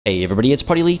Hey everybody, it's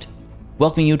PartyElite,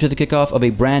 welcoming you to the kickoff of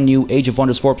a brand new Age of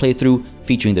Wonders 4 playthrough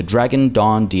featuring the Dragon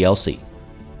Dawn DLC.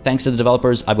 Thanks to the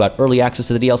developers, I've got early access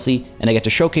to the DLC, and I get to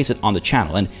showcase it on the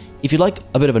channel. And if you'd like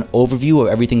a bit of an overview of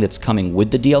everything that's coming with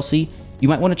the DLC, you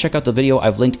might want to check out the video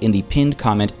I've linked in the pinned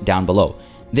comment down below.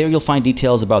 There you'll find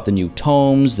details about the new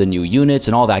tomes, the new units,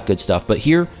 and all that good stuff, but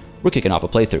here, we're kicking off a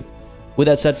playthrough. With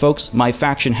that said, folks, my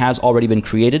faction has already been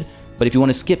created, but if you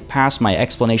want to skip past my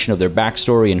explanation of their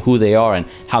backstory and who they are and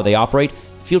how they operate,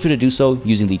 feel free to do so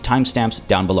using the timestamps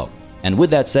down below. And with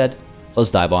that said,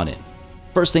 let's dive on in.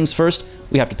 First things first,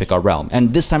 we have to pick our realm,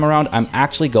 and this time around I'm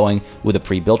actually going with a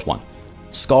pre-built one.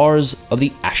 Scars of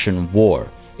the Ashen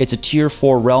War. It's a tier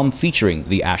 4 realm featuring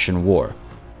the Ashen War.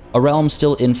 A realm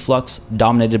still in flux,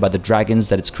 dominated by the dragons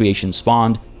that its creation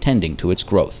spawned, tending to its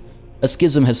growth. A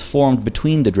schism has formed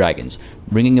between the dragons,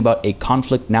 bringing about a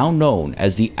conflict now known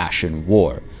as the Ashen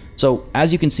War. So,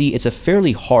 as you can see, it's a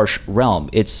fairly harsh realm.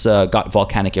 It's got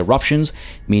volcanic eruptions,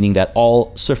 meaning that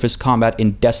all surface combat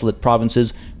in desolate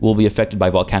provinces will be affected by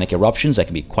volcanic eruptions. That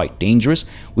can be quite dangerous.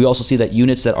 We also see that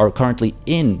units that are currently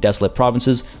in desolate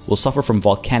provinces will suffer from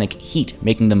volcanic heat,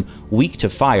 making them weak to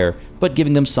fire, but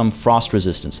giving them some frost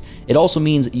resistance. It also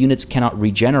means units cannot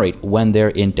regenerate when they're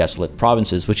in desolate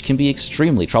provinces, which can be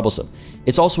extremely troublesome.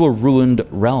 It's also a ruined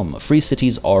realm. Free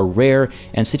cities are rare,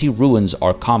 and city ruins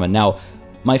are common. Now,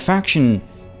 my faction,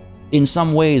 in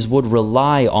some ways, would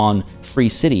rely on free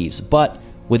cities, but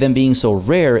with them being so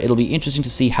rare, it'll be interesting to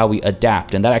see how we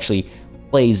adapt, and that actually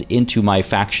plays into my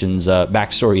faction's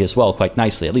backstory as well quite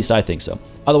nicely, at least I think so.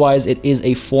 Otherwise, it is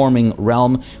a forming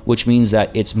realm, which means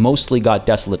that it's mostly got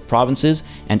desolate provinces,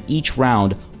 and each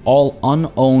round, all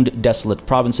unowned desolate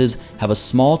provinces have a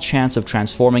small chance of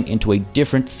transforming into a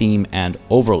different theme and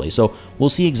overlay. So we'll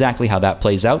see exactly how that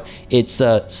plays out. It's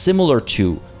similar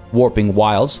to Warping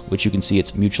Wilds, which you can see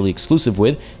it's mutually exclusive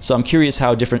with, so I'm curious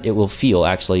how different it will feel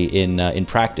actually in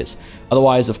practice.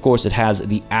 Otherwise, of course, it has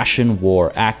the Ashen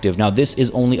War active. Now, this is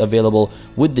only available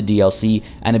with the DLC,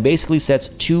 and it basically sets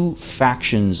two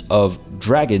factions of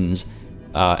dragons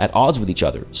at odds with each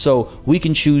other. So we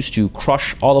can choose to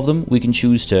crush all of them, we can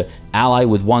choose to ally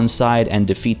with one side and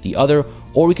defeat the other,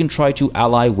 or we can try to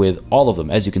ally with all of them.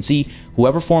 As you can see,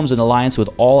 whoever forms an alliance with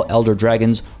all Elder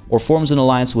Dragons, or forms an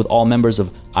alliance with all members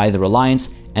of either alliance,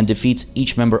 and defeats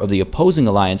each member of the opposing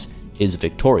alliance, is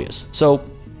victorious. So,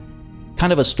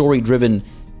 kind of a story-driven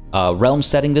realm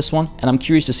setting, this one, and I'm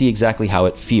curious to see exactly how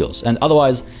it feels. And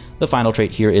otherwise, the final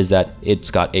trait here is that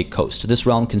it's got a coast. This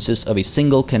realm consists of a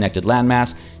single connected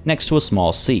landmass next to a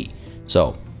small sea.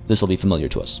 So, this will be familiar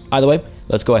to us. Either way,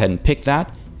 let's go ahead and pick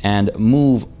that and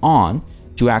move on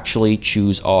to actually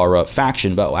choose our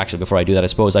faction. But actually, before I do that, I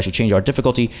suppose I should change our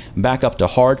difficulty back up to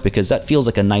hard, because that feels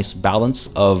like a nice balance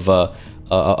of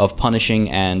punishing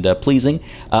and pleasing.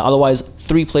 Otherwise,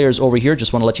 3 players over here.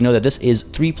 Just want to let you know that this is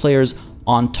 3 players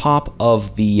on top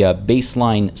of the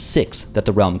baseline 6 that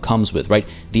the realm comes with, right?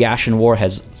 The Ashen War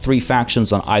has 3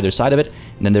 factions on either side of it,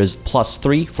 and then there's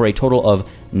 +3 for a total of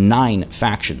 9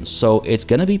 factions. So it's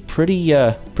going to be pretty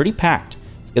packed.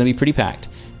 It's going to be pretty packed.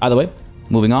 Either way,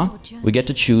 moving on, we get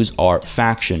to choose our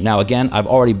faction. Now again, I've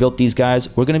already built these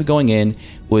guys. We're going to be going in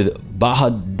with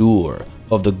Bahad'dur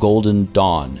of the Golden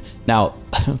Dawn. Now,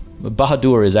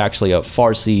 Bahad'dur is actually a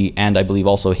Farsi and I believe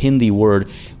also Hindi word,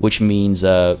 which means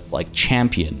like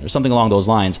champion or something along those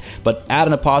lines. But add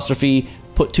an apostrophe,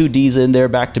 put 2 D's in there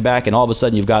back to back, and all of a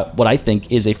sudden you've got what I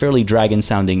think is a fairly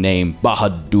dragon-sounding name,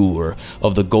 Bahad'dur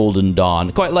of the Golden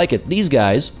Dawn. Quite like it. These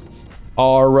guys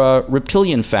are a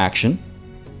reptilian faction.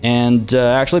 And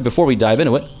actually, before we dive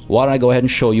into it, why don't I go ahead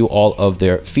and show you all of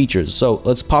their features. So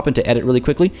let's pop into edit really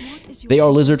quickly. They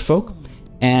are Lizardfolk,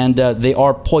 and they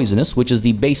are poisonous, which is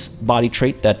the base body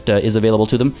trait that is available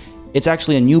to them. It's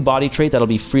actually a new body trait that'll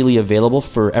be freely available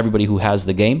for everybody who has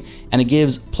the game, and it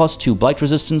gives +2 blight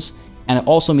resistance, and it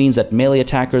also means that melee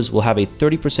attackers will have a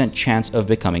 30% chance of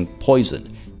becoming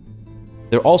poisoned.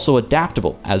 They're also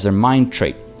adaptable as their mind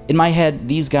trait. In my head,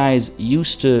 these guys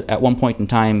used to, at one point in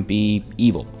time, be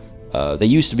evil. They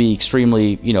used to be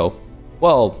extremely,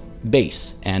 well,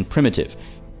 base and primitive.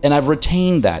 And I've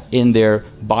retained that in their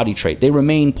body trait. They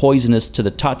remain poisonous to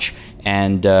the touch,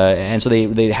 and so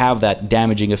they have that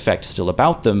damaging effect still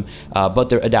about them, but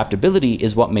their adaptability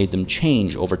is what made them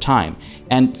change over time.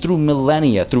 And through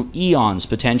millennia, through eons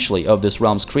potentially of this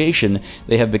realm's creation,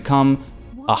 they have become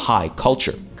a high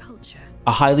culture.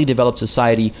 A highly developed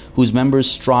society whose members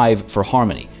strive for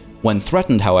harmony. When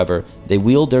threatened, however, they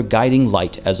wield their guiding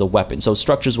light as a weapon. So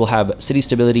structures will have city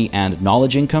stability and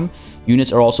knowledge income.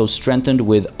 Units are also strengthened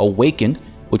with awakened,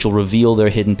 which will reveal their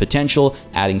hidden potential,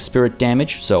 adding spirit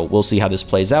damage, so we'll see how this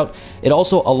plays out. It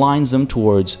also aligns them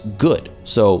towards good,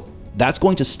 so that's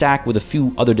going to stack with a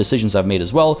few other decisions I've made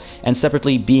as well, and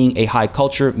separately, being a high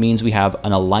culture means we have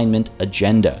an alignment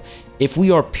agenda. If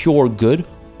we are pure good,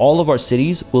 all of our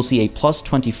cities will see a plus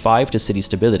 25 to city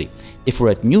stability. If we're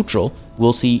at neutral,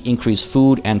 we'll see increased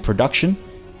food and production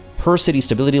per city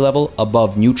stability level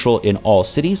above neutral in all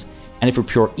cities, and if we're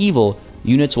pure evil,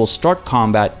 units will start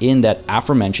combat in that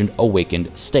aforementioned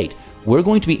awakened state. We're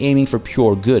going to be aiming for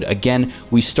pure good. Again,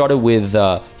 we started with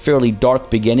fairly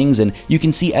dark beginnings, and you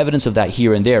can see evidence of that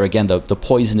here and there. Again, the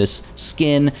poisonous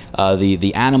skin,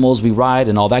 the animals we ride,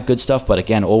 and all that good stuff. But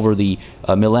again, over the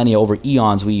millennia, over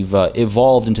eons, we've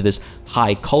evolved into this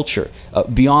high culture.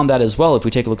 Beyond that as well, if we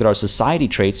take a look at our society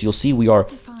traits, you'll see we are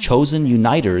chosen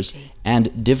uniters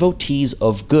and devotees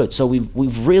of good. So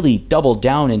we've really doubled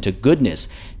down into goodness.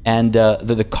 And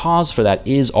the cause for that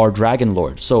is our Dragon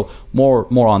Lord. So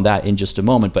more on that in just a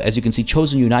moment. But as you can see,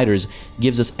 Chosen Uniters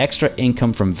gives us extra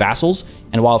income from vassals.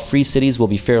 And while free cities will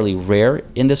be fairly rare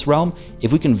in this realm,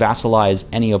 if we can vassalize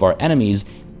any of our enemies,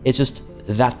 it's just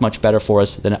that much better for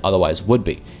us than it otherwise would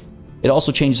be. It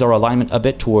also changes our alignment a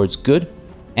bit towards good.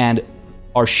 And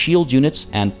our shield units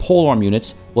and polearm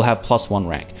units will have +1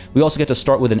 rank. We also get to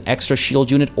start with an extra shield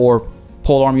unit or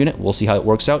polearm unit. We'll see how it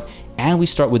works out. And we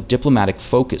start with diplomatic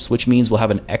focus, which means we'll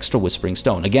have an extra Whispering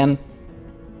Stone. Again,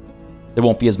 there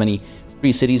won't be as many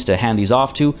free cities to hand these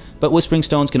off to, but Whispering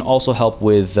Stones can also help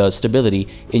with stability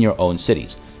in your own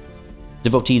cities.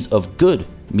 Devotees of Good,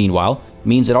 meanwhile,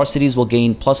 means that our cities will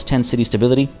gain +10 city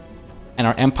stability, and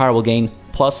our empire will gain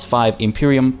 +5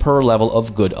 Imperium per level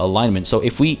of good alignment. So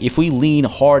if we lean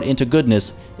hard into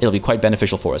goodness, it'll be quite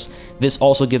beneficial for us. This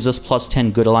also gives us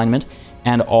 +10 good alignment,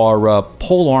 and our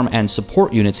polearm and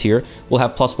support units here will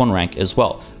have +1 rank as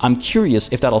well. I'm curious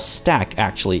if that'll stack,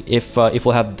 actually. If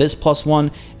we'll have this +1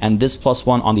 and this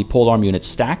 +1 on the polearm unit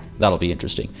stack, that'll be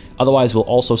interesting. Otherwise, we'll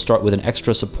also start with an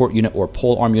extra support unit or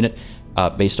polearm unit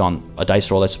based on a dice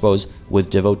roll, I suppose,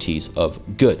 with Devotees of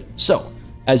Good. So,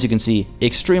 as you can see,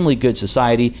 extremely good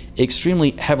society, extremely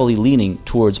heavily leaning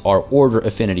towards our order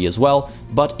affinity as well.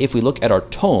 But if we look at our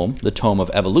tome, the Tome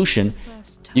of Evolution,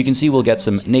 you can see we'll get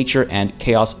some nature and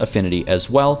chaos affinity as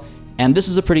well. And this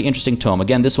is a pretty interesting tome.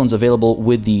 Again, this one's available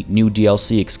with the new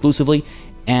DLC exclusively,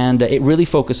 and it really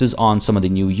focuses on some of the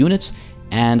new units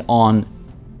and on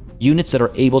units that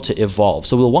are able to evolve.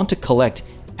 So we'll want to collect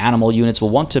animal units.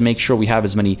 We'll want to make sure we have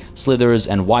as many slithers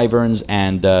and wyverns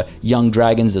and young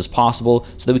dragons as possible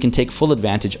so that we can take full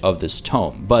advantage of this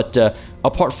tome. But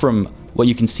apart from what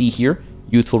you can see here,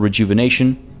 youthful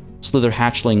rejuvenation, slither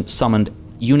hatchling summoned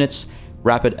units,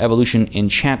 rapid evolution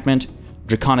enchantment,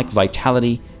 draconic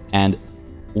vitality, and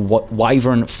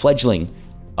wyvern fledgling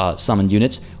summoned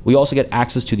units, we also get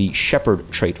access to the shepherd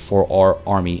trait for our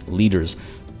army leaders.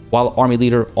 While army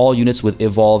leader, all units with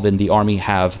evolve in the army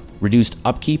have reduced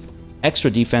upkeep, extra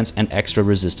defense, and extra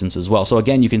resistance as well. So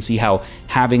again, you can see how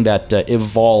having that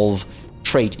evolve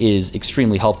trait is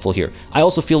extremely helpful here. I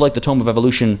also feel like the Tome of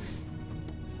Evolution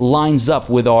lines up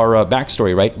with our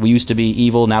backstory, right? We used to be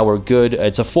evil, now we're good.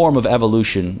 It's a form of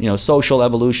evolution, you know, social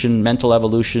evolution, mental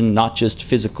evolution, not just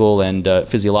physical and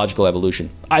physiological evolution.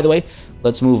 Either way,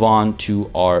 let's move on to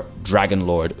our Dragon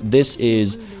Lord. This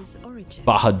is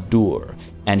Bahad'dur,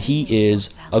 and he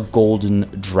is a golden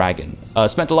dragon.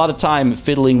 Spent a lot of time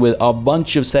fiddling with a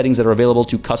bunch of settings that are available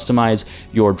to customize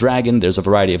your dragon. There's a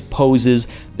variety of poses.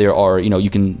 There are, you know, you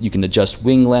can adjust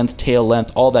wing length, tail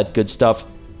length, all that good stuff.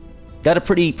 Got a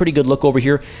pretty good look over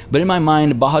here, but in my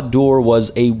mind, Bahad'dur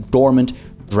was a dormant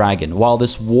dragon. While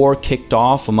this war kicked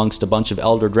off amongst a bunch of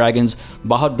elder dragons,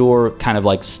 Bahad'dur kind of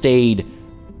like stayed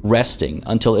resting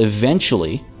until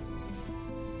eventually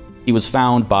he was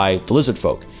found by the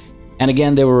Lizardfolk. And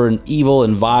again, they were an evil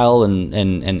and vile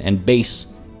and base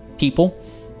people,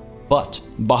 but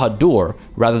Bahad'dur,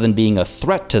 rather than being a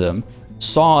threat to them,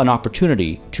 saw an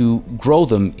opportunity to grow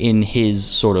them in his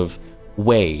sort of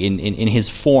way, in his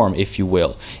form, if you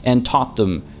will, and taught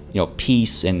them, you know,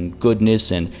 peace and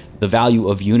goodness and the value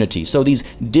of unity. So these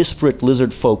disparate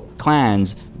lizard folk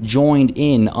clans joined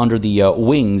in under the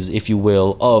wings, if you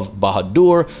will, of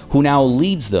Bahad'dur, who now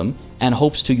leads them and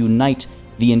hopes to unite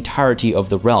the entirety of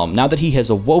the realm. Now that he has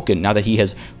awoken, now that he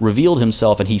has revealed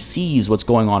himself and he sees what's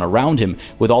going on around him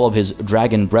with all of his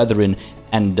dragon brethren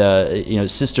and you know,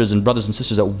 sisters and brothers and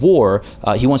sisters at war,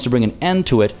 he wants to bring an end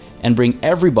to it and bring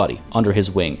everybody under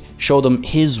his wing, show them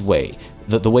his way,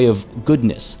 the way of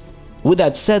goodness. With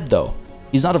that said, though,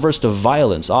 he's not averse to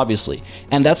violence, obviously,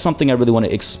 and that's something I really want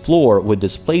to explore with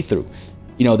this playthrough.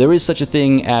 You know, there is such a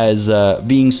thing as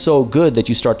being so good that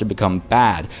you start to become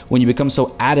bad. When you become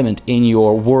so adamant in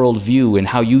your worldview and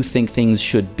how you think things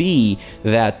should be,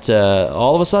 that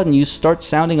all of a sudden you start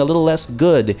sounding a little less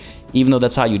good, even though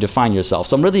that's how you define yourself.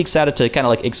 So I'm really excited to kind of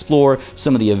like explore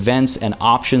some of the events and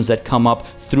options that come up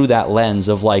through that lens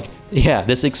of like, yeah,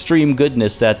 this extreme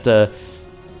goodness that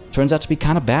turns out to be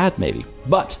kind of bad, maybe.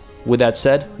 But with that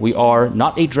said, we are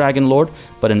not a dragon lord,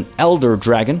 but an elder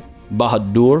dragon,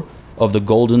 Bahad'dur, of the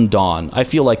Golden Dawn. I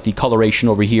feel like the coloration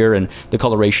over here and the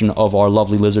coloration of our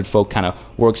lovely lizard folk kind of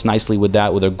works nicely with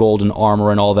that, with their golden armor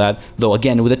and all that. Though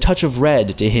again, with a touch of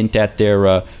red to hint at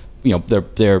their, you know,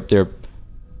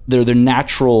 their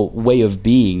natural way of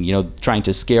being. You know, trying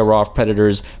to scare off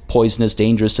predators, poisonous,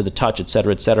 dangerous to the touch,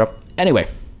 etc., etc. Anyway,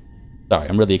 sorry,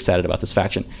 I'm really excited about this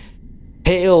faction.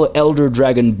 Hail, Elder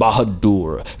Dragon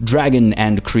Bahad'dur, dragon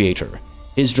and creator.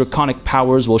 His draconic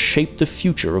powers will shape the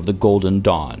future of the Golden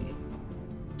Dawn.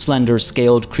 Slender,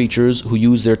 scaled creatures who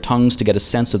use their tongues to get a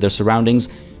sense of their surroundings.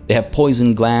 They have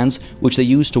poison glands, which they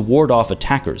use to ward off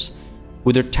attackers.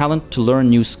 With their talent to learn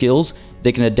new skills,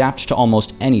 they can adapt to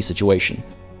almost any situation.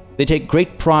 They take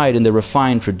great pride in their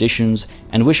refined traditions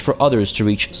and wish for others to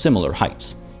reach similar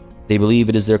heights. They believe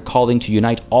it is their calling to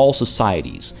unite all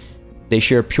societies. They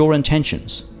share pure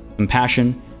intentions,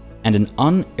 compassion, and an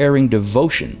unerring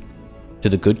devotion to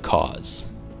the good cause.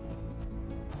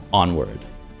 Onward.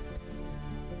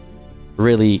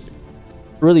 Really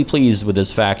pleased with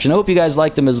this faction. I hope you guys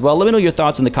like them as well. Let me know your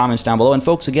thoughts in the comments down below. And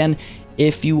folks, again,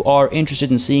 if you are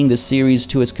interested in seeing this series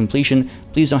to its completion,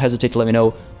 please don't hesitate to let me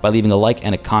know by leaving a like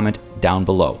and a comment down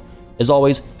below. As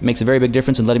always, it makes a very big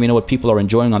difference in letting me know what people are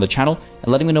enjoying on the channel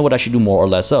and letting me know what I should do more or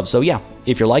less of. So yeah,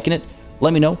 if you're liking it,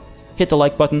 let me know, hit the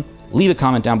like button, leave a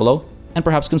comment down below, and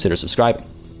perhaps consider subscribing.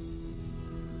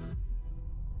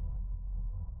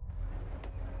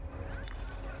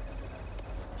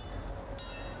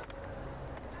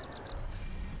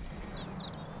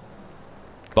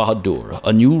 Bahad'dur,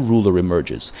 a new ruler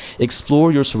emerges.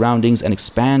 Explore your surroundings and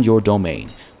expand your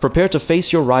domain. Prepare to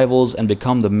face your rivals and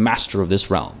become the master of this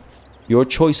realm. Your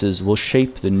choices will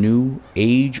shape the new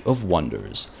Age of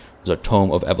Wonders. There's a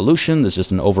Tome of Evolution. There's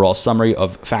just an overall summary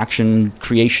of faction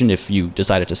creation if you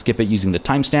decided to skip it using the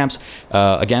timestamps.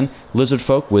 Again,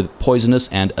 Lizardfolk with poisonous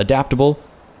and adaptable,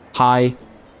 high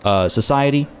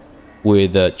society,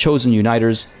 with chosen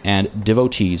uniters and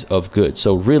devotees of good.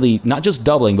 So really, not just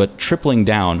doubling, but tripling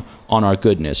down on our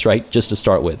goodness, right? Just to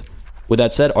start with. With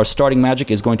that said, our starting magic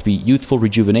is going to be Youthful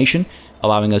Rejuvenation,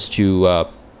 allowing us to,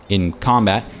 in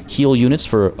combat, heal units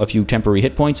for a few temporary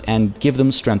hit points and give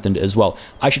them strengthened as well.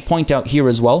 I should point out here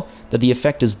as well that the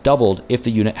effect is doubled if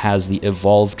the unit has the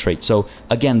Evolve trait. So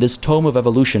again, this Tome of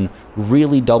Evolution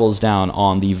really doubles down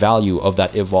on the value of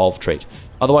that Evolve trait.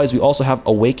 Otherwise, we also have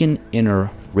Awaken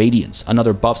Inner Radiance,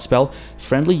 another buff spell.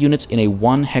 Friendly units in a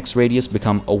 1 hex radius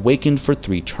become awakened for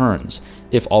 3 turns.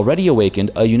 If already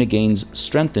awakened, a unit gains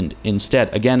strengthened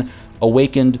instead. Again,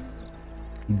 awakened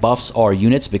buffs our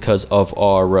units because of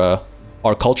our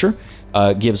culture,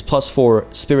 gives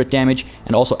 +4 spirit damage,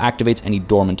 and also activates any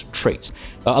dormant traits.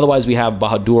 Otherwise, we have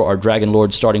Bahad'dur, our Dragon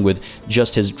Lord, starting with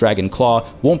just his Dragon Claw.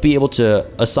 Won't be able to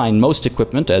assign most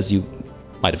equipment, as you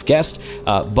might have guessed,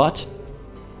 but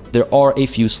there are a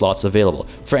few slots available.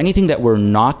 For anything that we're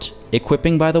not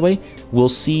equipping, by the way, we'll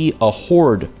see a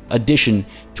Horde addition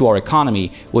to our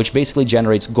economy, which basically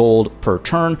generates gold per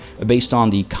turn based on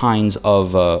the kinds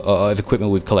of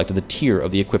equipment we've collected, the tier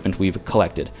of the equipment we've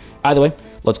collected. Either way,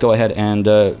 let's go ahead and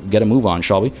get a move on,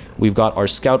 shall we? We've got our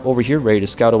scout over here, ready to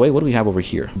scout away. What do we have over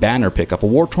here? Banner pickup. A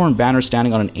war-torn banner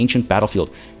standing on an ancient battlefield.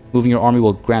 Moving your army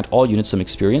will grant all units some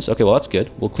experience. Okay, well, that's good.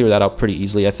 We'll clear that out pretty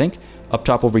easily, I think. Up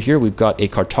top over here, we've got a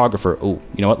cartographer. Oh,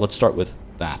 you know what? Let's start with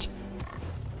that.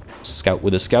 Scout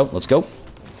with a scout. Let's go.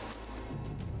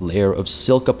 Layer of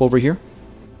silk up over here.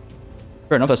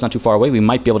 Fair enough, that's not too far away. We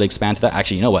might be able to expand to that.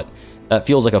 Actually, you know what? That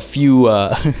feels like a few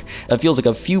that feels like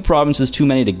a few provinces too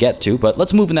many to get to, but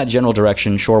let's move in that general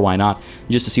direction. Sure, why not?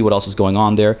 Just to see what else is going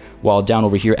on there. While down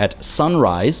over here at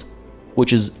Sunrise,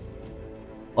 which is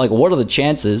like, what are the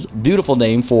chances? Beautiful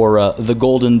name for the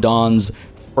Golden Dawn's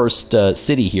first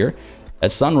city here.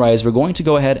 At Sunrise, we're going to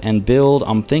go ahead and build,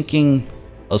 I'm thinking,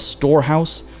 a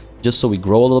storehouse, just so we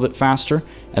grow a little bit faster,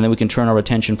 and then we can turn our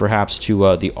attention perhaps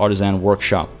to the artisan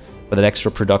workshop for that extra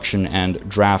production and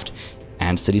draft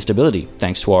and city stability,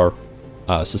 thanks to our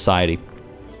society.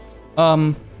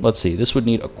 Let's see, this would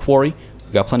need a quarry.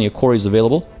 We've got plenty of quarries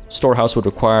available. Storehouse would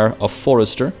require a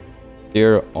forester.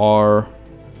 There are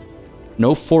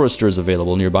No foresters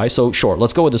available nearby, so sure,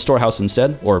 let's go with the storehouse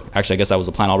instead. Or actually, I guess that was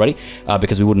the plan already,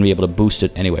 because we wouldn't be able to boost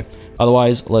it anyway.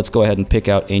 Otherwise, let's go ahead and pick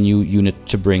out a new unit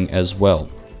to bring as well.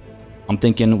 I'm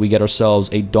thinking we get ourselves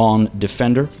a Dawn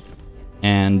Defender,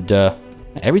 and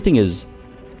everything is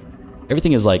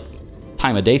like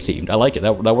time of day themed. I like it.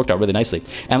 That worked out really nicely.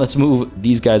 And let's move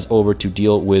these guys over to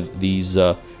deal with these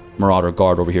Marauder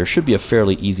Guard over here. Should be a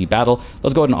fairly easy battle.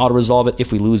 Let's go ahead and auto-resolve it.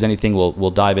 If we lose anything, we'll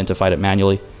dive in to fight it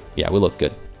manually. Yeah, we look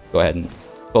good. Go ahead and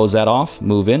close that off.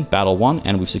 Move in. Battle 1.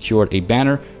 And we've secured a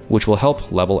banner, which will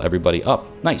help level everybody up.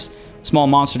 Nice. Small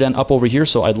monster den up over here,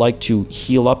 so I'd like to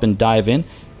heal up and dive in.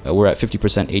 We're at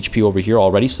 50% HP over here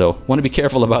already, so want to be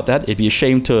careful about that. It'd be a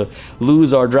shame to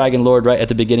lose our Dragon Lord right at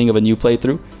the beginning of a new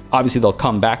playthrough. Obviously, they'll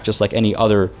come back just like any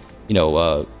other, you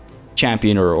know,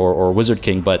 champion or Wizard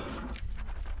King, but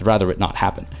I'd rather it not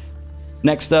happen.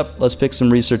 Next up, let's pick some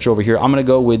research over here. I'm going to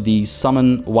go with the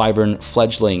Summon Wyvern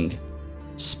Fledgling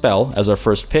spell as our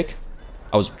first pick.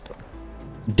 I was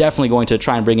definitely going to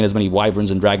try and bring in as many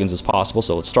Wyverns and Dragons as possible,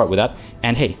 so let's start with that.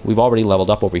 And hey, we've already leveled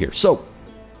up over here. So,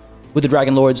 with the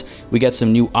Dragon Lords, we get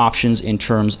some new options in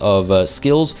terms of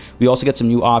skills. We also get some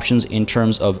new options in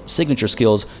terms of signature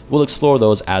skills. We'll explore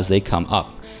those as they come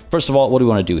up. First of all, what do we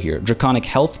want to do here? Draconic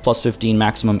Health, plus 15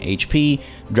 maximum HP,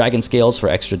 Dragon Scales for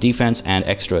extra defense and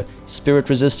extra spirit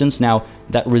resistance. Now,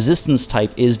 that resistance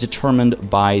type is determined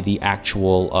by the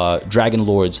actual Dragon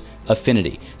Lord's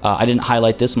affinity. I didn't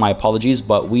highlight this, my apologies,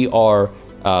 but we are...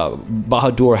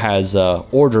 Bahad'dur has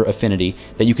Order affinity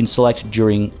that you can select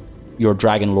during your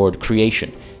Dragon Lord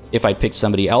creation. If I'd picked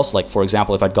somebody else, like for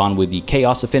example, if I'd gone with the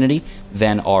Chaos affinity,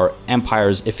 then our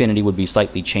Empire's affinity would be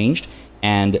slightly changed,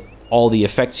 and all the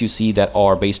effects you see that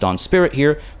are based on Spirit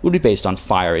here would be based on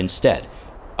Fire instead.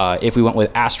 If we went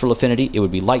with Astral affinity, it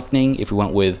would be Lightning. If we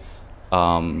went with...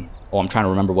 I'm trying to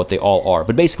remember what they all are.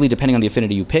 But basically, depending on the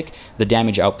affinity you pick, the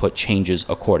damage output changes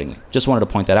accordingly. Just wanted to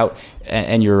point that out,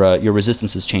 and your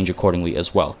resistances change accordingly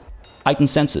as well. Heightened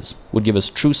Senses would give us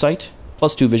True Sight,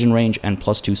 +2 vision range, and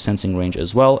 +2 sensing range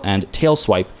as well. And Tail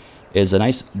Swipe is a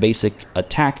nice basic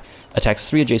attack, attacks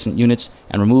 3 adjacent units,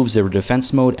 and removes their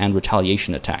defense mode and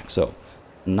retaliation attack. So,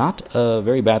 not a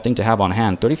very bad thing to have on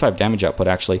hand. 35 damage output,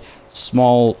 actually.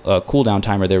 Small cooldown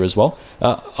timer there as well.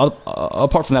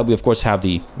 Apart from that, we of course have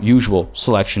the usual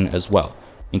selection as well,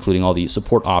 including all the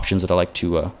support options that I like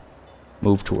to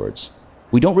move towards.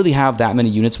 We don't really have that many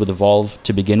units with Evolve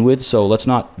to begin with, so let's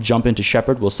not jump into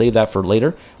Shepherd. We'll save that for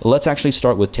later. Let's actually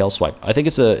start with Tail Swipe. I think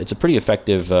it's a pretty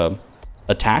effective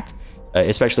attack,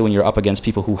 especially when you're up against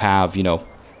people who have, you know,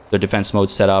 their defense mode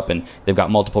set up and they've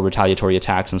got multiple retaliatory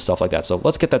attacks and stuff like that. So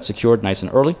let's get that secured nice and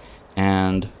early.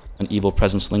 And an evil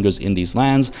presence lingers in these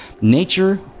lands.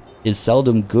 Nature is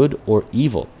seldom good or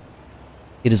evil.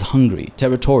 It is hungry,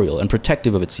 territorial, and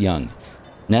protective of its young.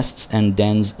 Nests and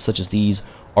dens such as these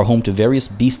are home to various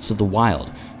beasts of the wild,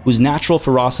 whose natural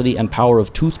ferocity and power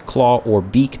of tooth, claw, or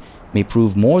beak may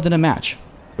prove more than a match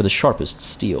for the sharpest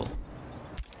steel.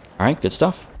 Alright, good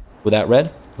stuff. With that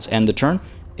read, let's end the turn.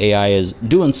 AI is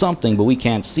doing something, but we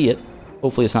can't see it.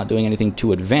 Hopefully it's not doing anything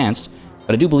too advanced.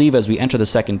 But I do believe as we enter the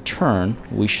second turn,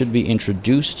 we should be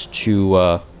introduced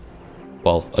to,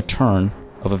 well, a turn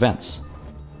of events.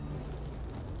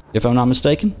 If I'm not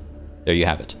mistaken, there you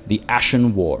have it. The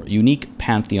Ashen War, unique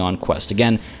Pantheon quest.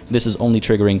 Again, this is only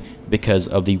triggering because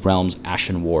of the realm's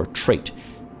Ashen War trait.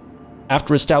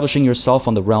 After establishing yourself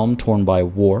on the realm torn by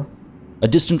war, a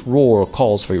distant roar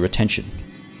calls for your attention.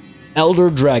 Elder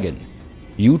Dragon,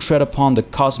 you tread upon the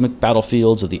cosmic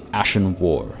battlefields of the Ashen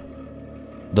War.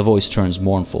 The voice turns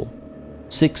mournful.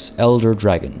 6 elder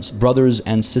dragons, brothers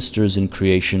and sisters in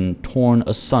creation, torn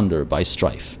asunder by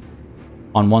strife.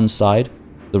 On one side,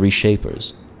 the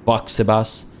Reshapers,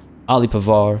 Boxebas,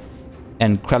 Alipavar,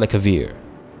 and Kralikavir,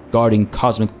 guarding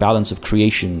cosmic balance of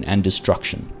creation and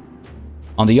destruction.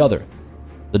 On the other,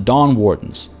 the Dawn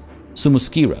Wardens,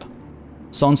 Sumuskira,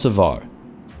 Sonsavar,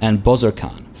 and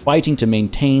Bozarkan, fighting to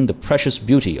maintain the precious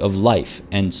beauty of life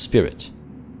and spirit.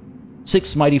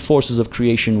 6 mighty forces of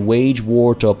creation wage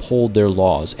war to uphold their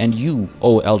laws, and you,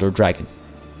 O Elder Dragon,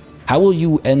 how will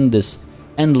you end this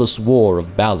endless war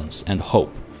of balance and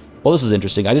hope? Well, this is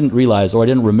interesting. I didn't realize, or I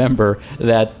didn't remember,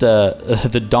 that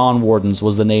the Dawn Wardens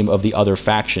was the name of the other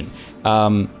faction.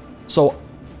 So,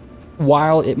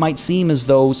 while it might seem as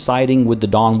though siding with the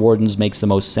Dawn Wardens makes the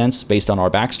most sense based on our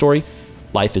backstory,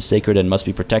 life is sacred and must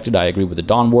be protected. I agree with the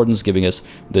Dawn Wardens, giving us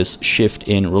this shift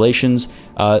in relations.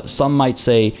 Some might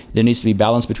say there needs to be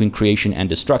balance between creation and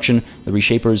destruction. The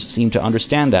Reshapers seem to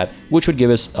understand that, which would give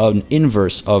us an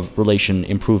inverse of relation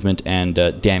improvement and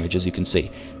damage, as you can see.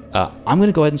 I'm going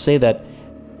to go ahead and say that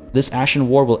This Ashen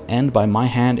War will end by my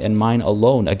hand and mine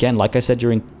alone. Again, like I said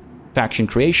during faction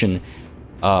creation,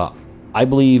 I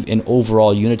believe in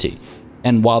overall unity.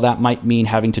 And while that might mean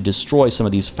having to destroy some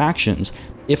of these factions,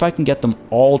 if I can get them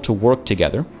all to work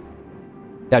together,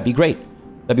 that'd be great.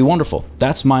 That'd be wonderful.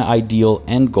 That's my ideal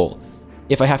end goal.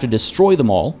 If I have to destroy them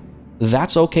all,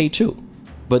 that's okay too.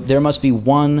 But there must be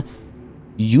one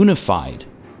unified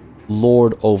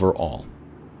lord over all.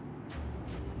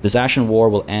 This Ashen War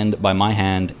will end by my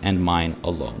hand and mine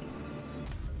alone.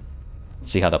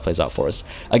 Let's see how that plays out for us.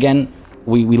 Again,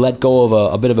 we let go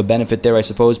of a bit of a benefit there, I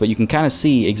suppose, but you can kind of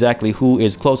see exactly who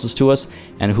is closest to us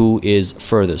and who is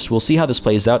furthest. We'll see how this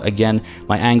plays out. Again,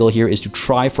 my angle here is to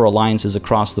try for alliances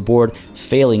across the board.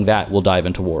 Failing that, we'll dive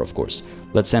into war, of course.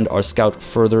 Let's send our scout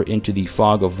further into the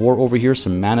fog of war over here.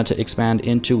 Some mana to expand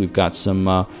into. We've got some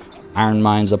iron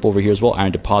mines up over here as well.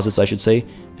 Iron deposits, I should say.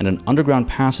 And an underground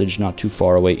passage not too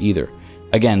far away either.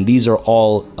 Again, these are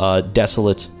all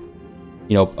desolate,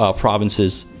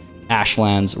 provinces,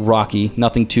 ashlands, rocky.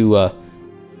 Nothing too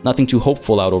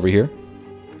hopeful out over here.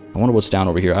 I wonder what's down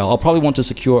over here. I'll probably want to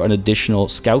secure an additional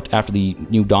scout after the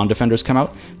new Dawn Defenders come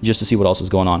out, just to see what else is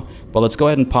going on. But let's go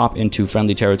ahead and pop into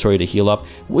friendly territory to heal up.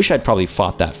 Wish I'd probably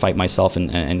fought that fight myself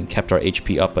and kept our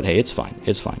HP up, but hey, it's fine.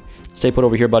 It's fine. Stay put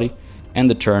over here, buddy. End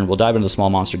the turn. We'll dive into the small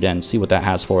monster den, see what that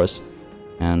has for us,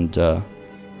 and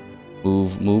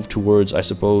move towards, I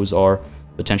suppose, our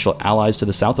potential allies to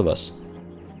the south of us.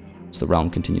 As the realm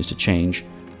continues to change.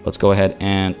 Let's go ahead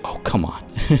and... Oh, come on.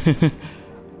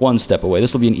 One step away.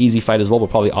 This will be an easy fight as well. We'll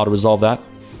probably auto-resolve that.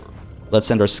 Let's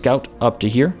send our scout up to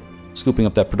here, scooping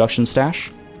up that production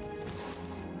stash.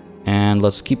 And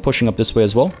let's keep pushing up this way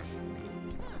as well.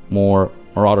 More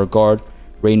Marauder Guard.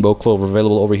 Rainbow Clover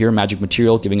available over here. Magic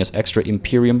material, giving us extra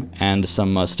Imperium and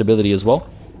some stability as well.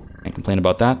 Can't complain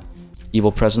about that.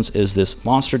 Evil Presence is this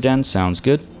monster den. Sounds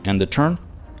good. End the turn.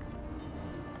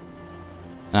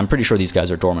 And I'm pretty sure these guys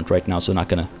are dormant right now, so not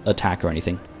going to attack or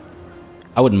anything.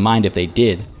 I wouldn't mind if they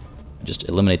did. Just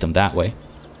eliminate them that way.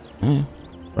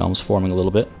 Realm's forming a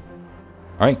little bit.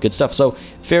 Alright, good stuff. So,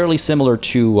 fairly similar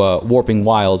to Warping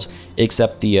Wilds,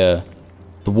 except the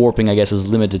warping, I guess, is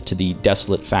limited to the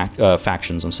desolate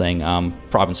factions, I'm saying,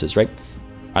 provinces, right?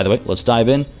 Either way, let's dive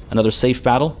in. Another safe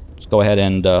battle. Let's go ahead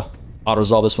and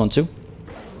auto-resolve this one too.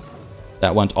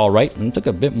 That went alright, and took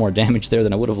a bit more damage there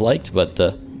than I would have liked, but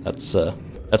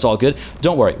that's all good.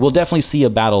 Don't worry, we'll definitely see a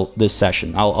battle this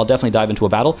session. I'll definitely dive into a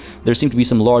battle. There seem to be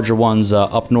some larger ones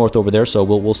up north over there, so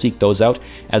we'll seek those out.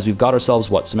 As we've got ourselves,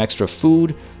 what, some extra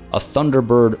food, a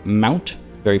Thunderbird mount,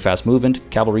 very fast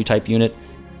movement, cavalry type unit,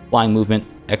 flying movement,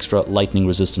 extra lightning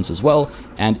resistance as well,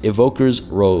 and Evoker's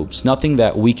robes. Nothing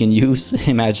that we can use.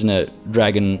 Imagine a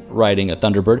dragon riding a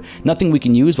Thunderbird. Nothing we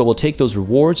can use, but we'll take those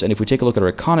rewards, and if we take a look at our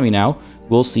economy now,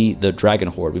 we'll see the Dragon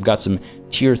Horde. We've got some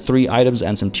tier 3 items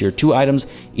and some tier 2 items,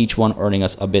 each one earning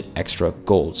us a bit extra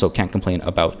gold, so can't complain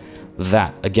about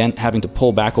that. Again, having to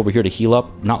pull back over here to heal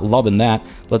up, not loving that.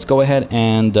 Let's go ahead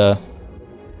and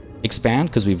expand,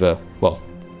 because we've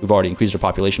already increased our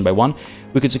population by 1.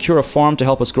 We could secure a farm to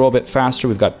help us grow a bit faster.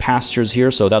 We've got pastures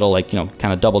here, so that'll, kind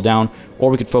of double down. Or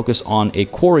we could focus on a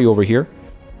quarry over here.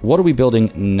 What are we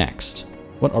building next?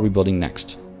 What are we building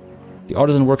next? The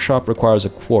Artisan Workshop requires a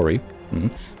quarry.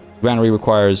 Granary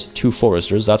requires 2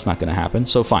 foresters. That's not going to happen.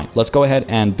 So fine. Let's go ahead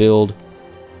and build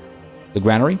the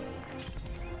granary,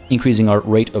 increasing our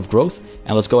rate of growth.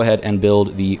 And let's go ahead and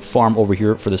build the farm over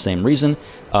here for the same reason.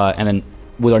 And then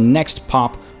with our next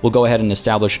pop, we'll go ahead and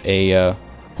establish a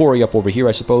quarry up over here,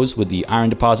 I suppose, with the iron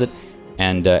deposit.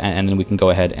 And then we can go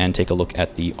ahead and take a look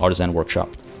at the Artisan Workshop.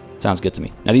 Sounds good to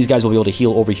me. Now, these guys will be able to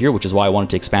heal over here, which is why I wanted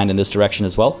to expand in this direction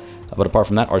as well. But apart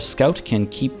from that, our scout can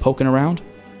keep poking around.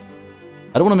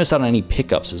 I don't want to miss out on any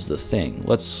pickups is the thing.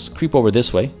 Let's creep over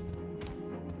this way.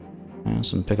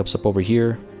 Some pickups up over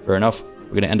here. Fair enough.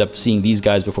 We're going to end up seeing these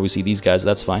guys before we see these guys.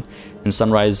 That's fine. And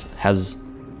Sunrise has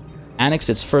annexed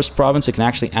its first province. It can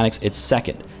actually annex its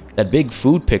second. That big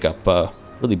food pickup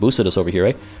really boosted us over here,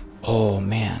 eh? Oh,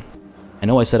 man. I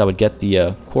know I said I would get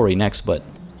the quarry next, but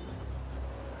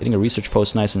getting a research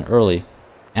post nice and early.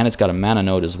 And it's got a mana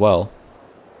node as well.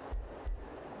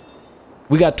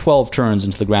 We got 12 turns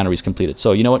until the granary's completed.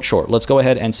 So, you know what? Sure. Let's go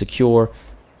ahead and secure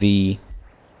the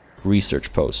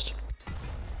research post.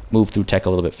 Move through tech a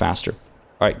little bit faster.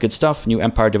 Alright, good stuff. New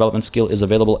Empire development skill is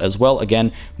available as well.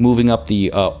 Again, moving up the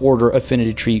order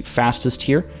affinity tree fastest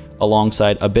here,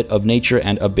 alongside a bit of nature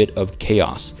and a bit of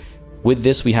chaos. With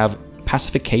this, we have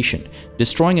Pacification.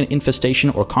 Destroying an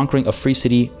infestation or conquering a free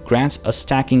city grants a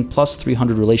stacking plus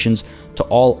 300 relations to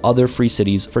all other free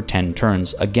cities for 10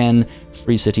 turns. Again,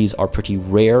 free cities are pretty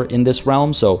rare in this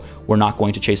realm, so we're not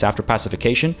going to chase after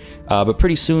pacification. But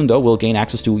pretty soon, though, we'll gain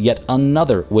access to yet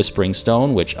another Whispering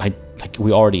Stone, which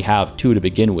we already have 2 to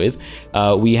begin with.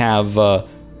 We have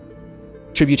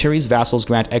tributaries. Vassals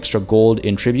grant extra gold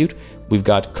in tribute. We've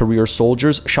got career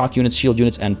soldiers, shock units, shield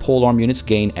units, and polearm units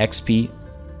gain XP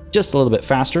just a little bit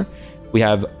faster. We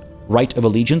have Right of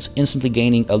Allegiance, instantly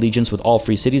gaining allegiance with all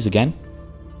free cities again.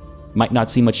 Might not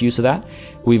see much use of that.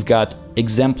 We've got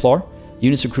Exemplar.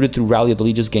 Units recruited through Rally of the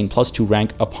Lieges gain +2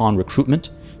 rank upon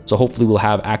recruitment. So hopefully we'll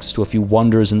have access to a few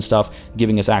wonders and stuff,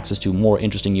 giving us access to more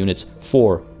interesting units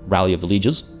for Rally of the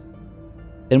Lieges.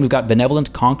 Then we've got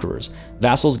Benevolent Conquerors.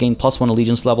 Vassals gain +1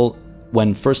 allegiance level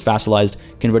when first vassalized.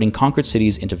 Converting conquered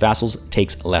cities into vassals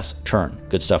takes less turn.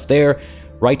 Good stuff there.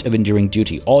 Right of Enduring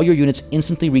Duty. All your units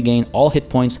instantly regain all hit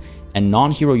points, and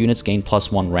non-hero units gain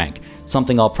 +1 rank.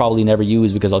 Something I'll probably never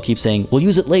use because I'll keep saying, we'll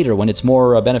use it later when it's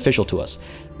more beneficial to us.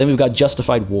 Then we've got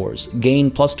Justified Wars.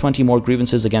 Gain +20 more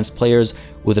grievances against players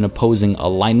with an opposing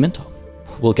alignment.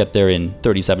 We'll get there in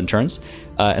 37 turns.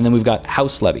 And then we've got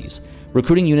House Levies.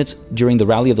 Recruiting units during the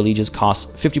Rally of the Lieges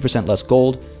costs 50% less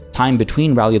gold. Time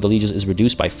between Rally of the Lieges is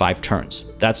reduced by 5 turns.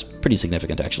 That's pretty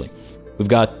significant, actually. We've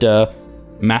got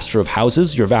Master of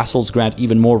Houses. Your vassals grant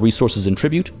even more resources in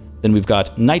tribute. Then we've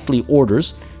got Knightly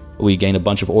Orders. We gain a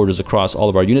bunch of orders across all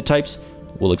of our unit types.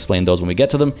 We'll explain those when we get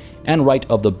to them. And Right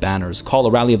of the Banners. Call a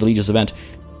Rally of the Lieges event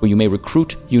where you may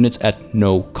recruit units at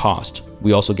no cost.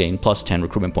 We also gain +10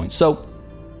 recruitment points. So,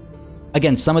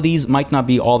 again, some of these might not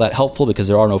be all that helpful because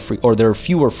there are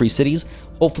fewer free cities.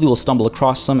 Hopefully we'll stumble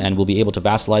across some and we'll be able to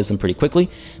vassalize them pretty quickly.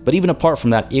 But even apart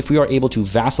from that, if we are able to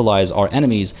vassalize our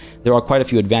enemies, there are quite a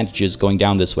few advantages going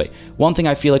down this way. One thing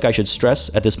I feel like I should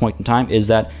stress at this point in time is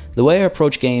that the way I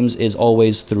approach games is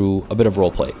always through a bit of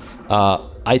roleplay.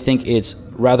 I think it's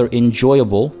rather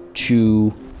enjoyable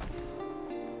to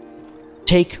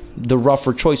take the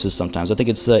rougher choices sometimes. I think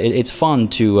it's fun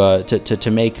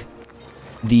to make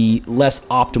the less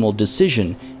optimal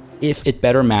decision if it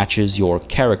better matches your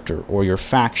character or your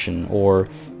faction or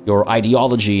your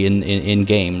ideology in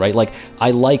game, right? Like, I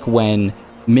like when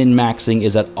min-maxing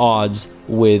is at odds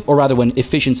with, or rather when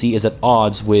efficiency is at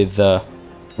odds with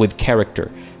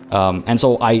character. And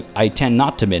so I tend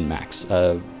not to min-max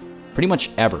pretty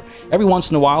much ever. Every once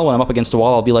in a while when I'm up against a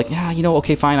wall, I'll be like, yeah, you know,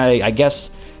 okay, fine, I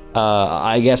guess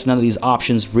none of these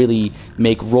options really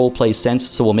make roleplay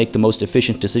sense, so we'll make the most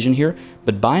efficient decision here.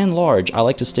 But by and large, I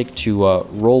like to stick to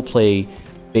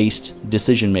roleplay-based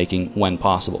decision-making when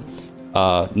possible.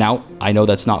 Now, I know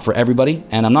that's not for everybody,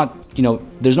 and I'm not,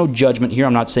 there's no judgment here.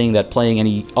 I'm not saying that playing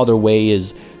any other way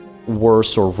is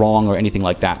worse or wrong or anything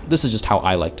like that. This is just how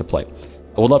I like to play.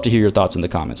 I would love to hear your thoughts in the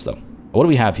comments, though. What do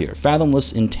we have here?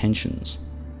 Fathomless Intentions.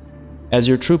 As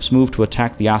your troops move to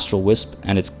attack the Astral Wisp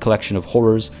and its collection of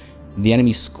horrors, the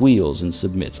enemy squeals and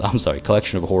submits. I'm sorry,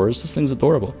 collection of horrors? This thing's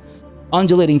adorable.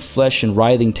 Undulating flesh and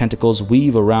writhing tentacles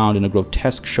weave around in a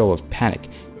grotesque show of panic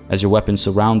as your weapons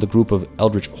surround the group of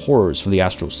eldritch horrors from the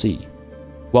Astral Sea.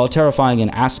 While terrifying in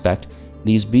aspect,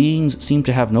 these beings seem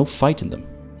to have no fight in them,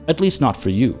 at least not for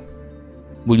you.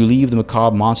 Will you leave the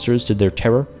macabre monsters to their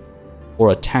terror,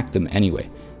 or attack them anyway?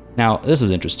 Now, this is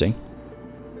interesting.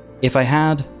 If I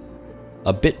had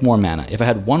a bit more mana, if I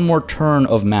had one more turn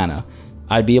of mana,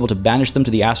 I'd be able to banish them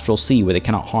to the Astral Sea where they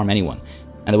cannot harm anyone.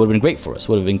 And that would have been great for us,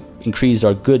 would have increased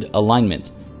our good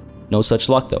alignment. No such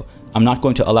luck, though. I'm not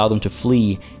going to allow them to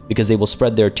flee because they will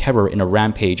spread their terror in a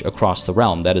rampage across the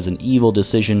realm. That is an evil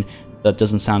decision that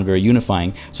doesn't sound very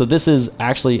unifying. So this is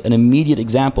actually an immediate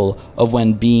example of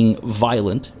when being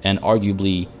violent and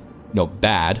arguably,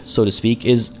 bad, so to speak,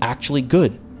 is actually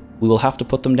good. We will have to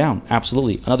put them down.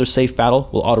 Absolutely. Another safe battle.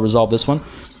 We'll auto-resolve this one.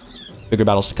 Bigger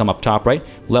battles to come up top, right?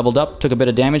 Leveled up, took a bit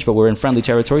of damage, but we're in friendly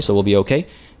territory, so we'll be okay.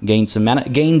 Gained some mana.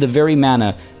 Gained the very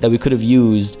mana that we could have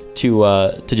used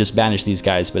to just banish these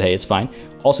guys, but hey, it's fine.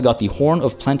 Also got the Horn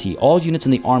of Plenty. All units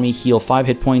in the army heal 5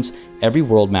 hit points every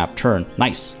world map turn.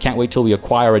 Nice. Can't wait till we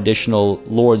acquire additional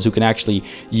lords who can actually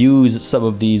use some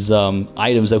of these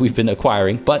items that we've been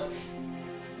acquiring, but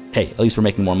hey, at least we're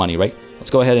making more money, right? Let's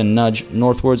go ahead and nudge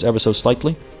northwards ever so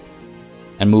slightly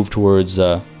and move towards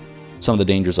some of the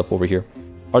dangers up over here.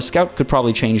 Our scout could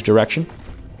probably change direction,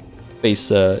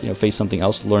 face something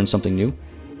else, learn something new.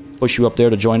 Push you up there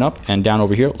to join up, and down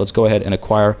over here, let's go ahead and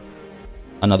acquire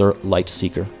another Light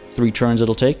Seeker. 3 turns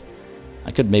it'll take.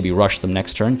 I could maybe rush them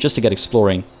next turn just to get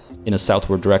exploring in a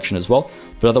southward direction as well.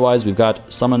 But otherwise, we've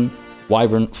got Summon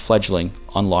Wyvern Fledgling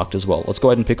unlocked as well. Let's go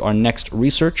ahead and pick our next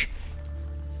research.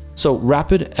 So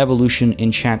Rapid Evolution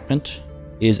Enchantment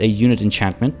is a unit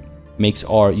enchantment, makes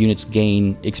our units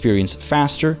gain experience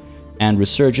faster, and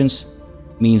Resurgence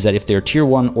means that if they're tier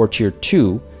 1 or tier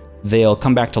 2, they'll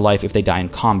come back to life if they die in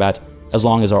combat, as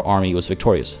long as our army was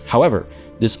victorious. However,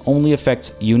 this only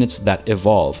affects units that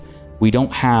evolve. We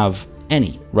don't have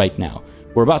any right now.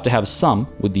 We're about to have some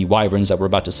with the wyverns that we're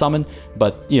about to summon,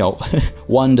 but, you know,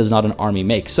 one does not an army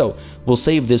make. So we'll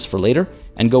save this for later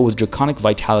and go with Draconic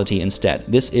Vitality instead.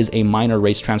 This is a minor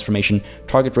race transformation.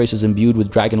 Target race is imbued with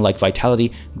dragon-like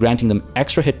vitality, granting them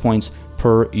extra hit points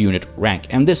per unit rank.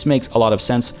 And this makes a lot of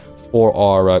sense for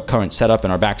our current setup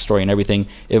and our backstory and everything,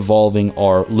 evolving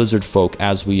our Lizardfolk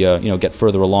as we, you know, get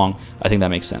further along. I think that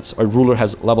makes sense. Our ruler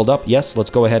has leveled up. Yes,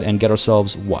 let's go ahead and get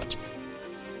ourselves what?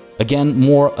 Again,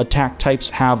 more attack types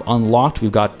have unlocked.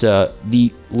 We've got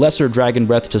the Lesser Dragon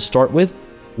Breath to start with.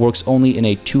 Works only in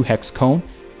a 2-hex cone,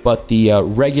 but the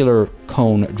regular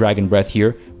cone Dragon Breath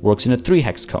here works in a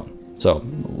 3-hex cone. So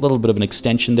a little bit of an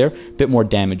extension there, a bit more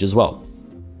damage as well.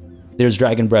 There's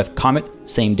Dragon Breath Comet,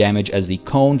 same damage as the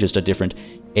cone, just a different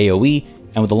AoE.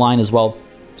 And with the line as well,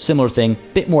 similar thing,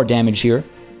 bit more damage here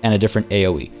and a different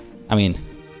AoE. I mean,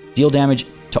 deal damage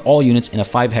to all units in a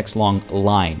 5-hex long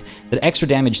line. That extra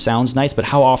damage sounds nice, but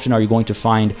how often are you going to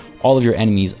find all of your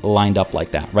enemies lined up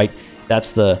like that, right?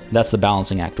 That's the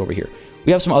balancing act over here.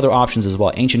 We have some other options as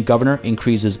well. Ancient Governor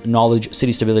increases knowledge,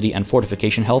 city stability, and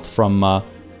fortification health from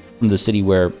the city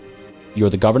where you're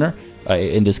the governor.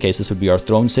 In this case, this would be our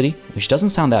throne city, which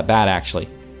doesn't sound that bad, actually.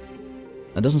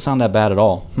 That doesn't sound that bad at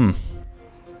all.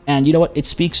 And you know what? It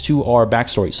speaks to our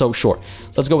backstory. So sure,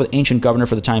 let's go with Ancient Governor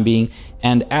for the time being.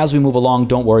 And as we move along,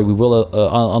 don't worry, we will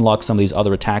unlock some of these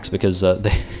other attacks because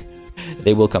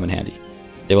they will come in handy.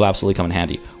 They will absolutely come in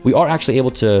handy. We are actually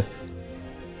able to...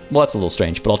 Well, that's a little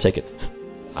strange, but I'll take it.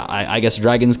 I guess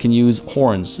dragons can use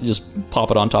horns. Just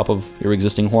pop it on top of your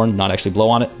existing horn, not actually blow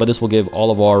on it. But this will give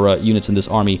all of our units in this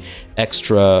army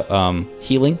extra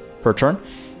healing per turn.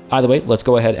 Either way, let's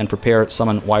go ahead and prepare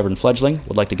Summon Wyvern Fledgling.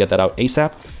 Would like to get that out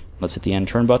ASAP. Let's hit the end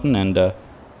turn button and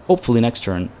hopefully next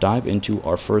turn dive into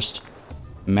our first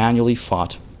manually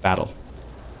fought battle.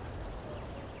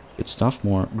 Good stuff.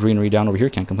 More greenery down over here.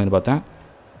 Can't complain about that.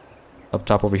 Up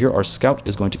top over here, our scout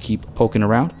is going to keep poking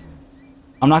around.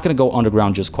 I'm not going to go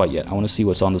underground just quite yet. I want to see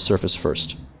what's on the surface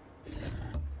first.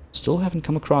 Still haven't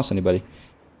come across anybody.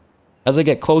 As I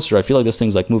get closer, I feel like this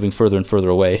thing's like moving further and further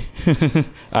away.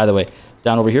 Either way,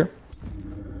 down over here.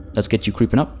 Let's get you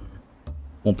creeping up.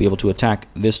 Won't be able to attack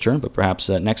this turn, but perhaps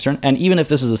next turn. And even if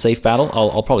this is a safe battle,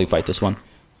 I'll probably fight this one.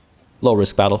 Low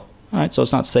risk battle. Alright, so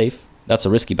it's not safe. That's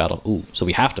a risky battle. Ooh, so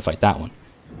we have to fight that one.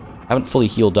 Haven't fully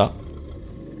healed up.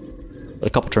 But a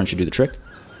couple turns should do the trick.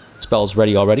 Spell's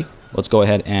ready already. Let's go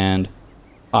ahead and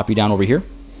pop you down over here.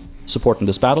 Support in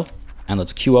this battle. And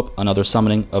let's queue up another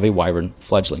summoning of a Wyvern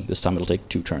Fledgling. This time it'll take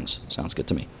 2 turns. Sounds good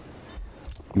to me.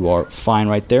 You are fine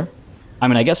right there. I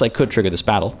mean, I guess I could trigger this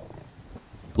battle.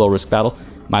 Low risk battle.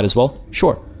 Might as well.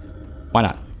 Sure. Why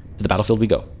not? To the battlefield we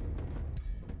go.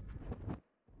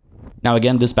 Now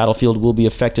again, this battlefield will be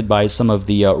affected by some of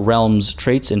the realm's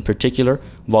traits, in particular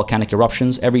volcanic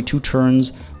eruptions. Every 2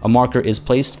 turns a marker is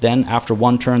placed, then after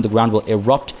 1 turn the ground will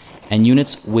erupt and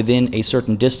units within a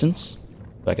certain distance,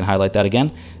 if I can highlight that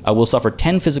again, will suffer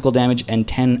 10 physical damage and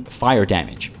 10 fire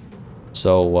damage.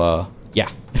 So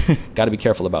yeah, gotta be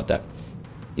careful about that.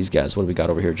 These guys, what do we got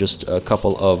over here? Just a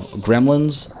couple of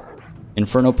gremlins,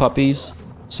 inferno puppies,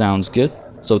 sounds good.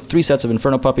 So 3 sets of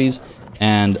inferno puppies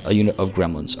and a unit of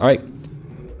gremlins. All right,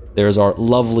 there's our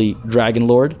lovely Dragon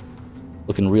Lord,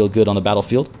 looking real good on the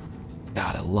battlefield.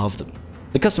 God, I love them.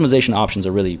 The customization options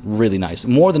are really, really nice.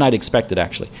 More than I'd expected,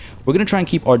 actually. We're going to try and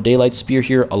keep our Daylight Spear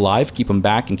here alive, keep him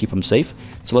back and keep him safe.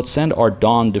 So let's send our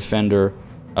Dawn Defender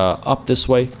up this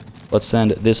way. Let's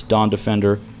send this Dawn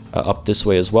Defender up this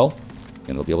way as well.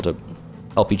 And they'll be able to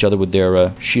help each other with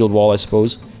their shield wall, I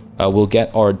suppose. We'll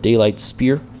get our Daylight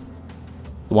Spear,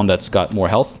 the one that's got more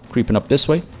health, creeping up this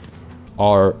way.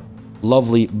 Our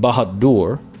lovely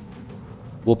Bahad'dur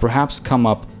will perhaps come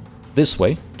up this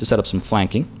way to set up some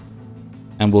flanking.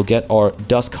 And we'll get our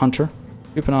Dusk Hunter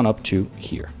creeping on up to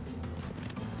here.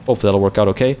 Hopefully that'll work out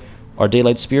okay. Our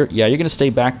Daylight Spear, yeah, you're going to stay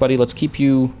back, buddy. Let's keep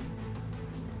you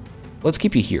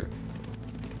here.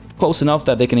 Close enough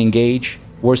that they can engage.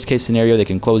 Worst case scenario, they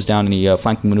can close down any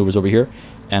flanking maneuvers over here.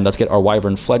 And let's get our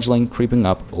Wyvern Fledgling creeping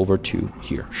up over to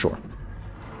here. Sure.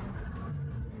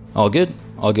 All good?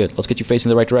 All good. Let's get you facing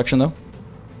the right direction, though.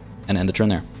 And end the turn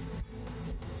there.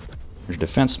 There's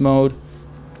defense mode.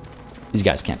 These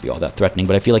guys can't be all that threatening,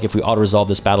 but I feel like if we auto-resolve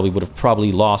this battle, we would have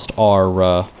probably lost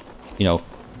our, you know,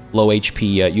 low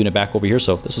HP unit back over here,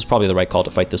 so this was probably the right call to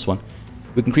fight this one.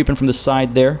 We can creep in from the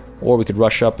side there, or we could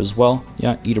rush up as well.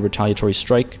 Yeah, eat a retaliatory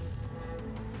strike.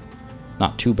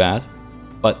 Not too bad.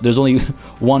 But there's only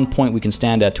one point we can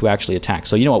stand at to actually attack.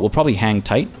 So you know what, we'll probably hang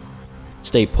tight,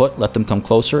 stay put, let them come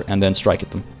closer, and then strike at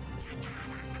them.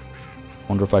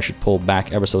 Wonder if I should pull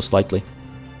back ever so slightly.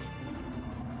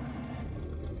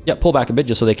 Yeah, pull back a bit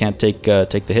just so they can't take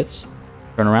the hits.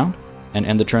 Turn around and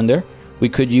end the turn there. We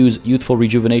could use Youthful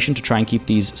Rejuvenation to try and keep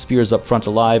these spears up front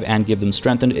alive and give them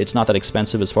strengthened. It's not that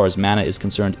expensive as far as mana is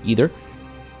concerned either.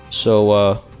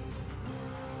 So,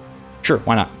 sure,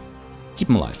 why not? Keep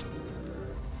them alive.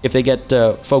 If they get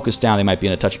focused down, they might be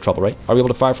in a touch of trouble, right? Are we able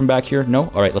to fire from back here? No?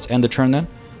 Alright, let's end the turn then.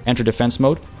 Enter defense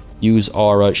mode. Use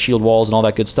our shield walls and all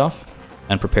that good stuff.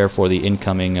 And prepare for the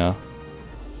incoming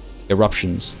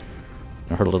eruptions.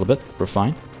 Gonna hurt a little bit. We're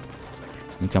fine.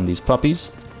 In come these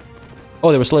puppies.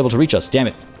 Oh, they were still able to reach us. Damn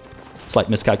it. Slight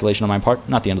miscalculation on my part.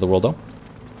 Not the end of the world, though.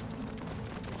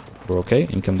 We're okay.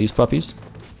 In come these puppies.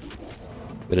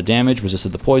 Bit of damage.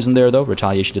 Resisted the poison there, though.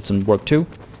 Retaliation did some work, too.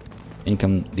 In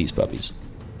come these puppies.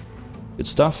 Good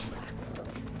stuff.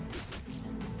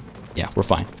 Yeah, we're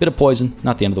fine. Bit of poison.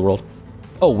 Not the end of the world.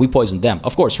 Oh, we poisoned them.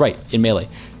 Of course, right. In melee.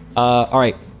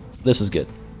 Alright. This is good.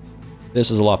 This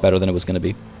is a lot better than it was going to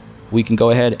be. We can go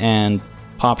ahead and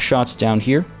pop shots down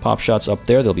here. Pop shots up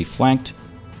there. They'll be flanked.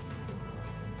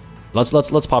 Let's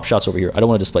pop shots over here. I don't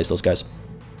want to displace those guys.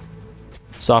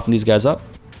 Soften these guys up.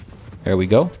 There we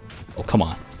go. Oh, come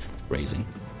on. Raising.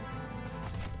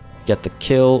 Get the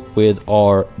kill with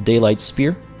our Daylight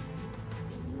Spear.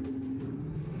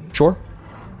 Sure.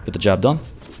 Get the job done.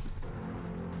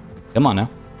 Come on now.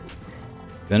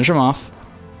 Finish them off.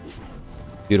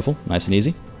 Beautiful. Nice and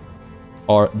easy.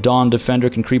 Our Dawn Defender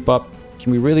can creep up.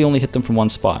 Can we really only hit them from one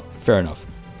spot? Fair enough.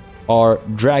 Our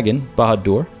Dragon,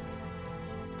 Bahad'dur,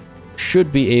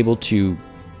 should be able to...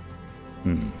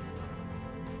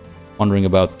 Wondering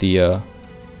about the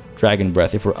Dragon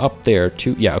Breath. If we're up there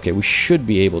too... Yeah, okay, we should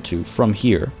be able to, from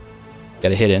here,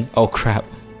 get a hit in. Oh, crap.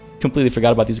 Completely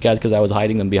forgot about these guys because I was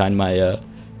hiding them behind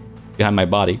my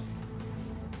body.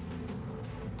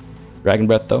 Dragon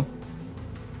Breath, though?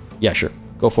 Yeah, sure.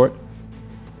 Go for it.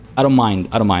 I don't mind.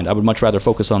 I would much rather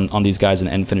focus on these guys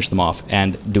and finish them off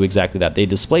and do exactly that. They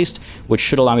displaced, which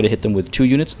should allow me to hit them with 2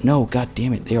 units. No, god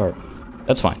damn it. They are...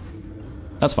 That's fine.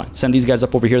 That's fine. Send these guys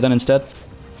up over here then instead.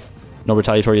 No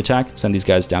retaliatory attack. Send these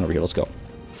guys down over here. Let's go.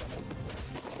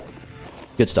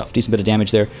 Good stuff. Decent bit of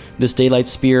damage there. This Daylight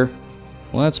Spear.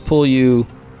 Let's pull you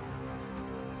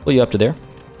up to there.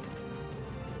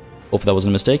 Hopefully that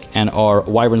wasn't a mistake. And our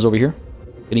Wyverns over here.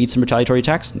 Gonna eat some retaliatory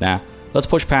attacks? Nah. Let's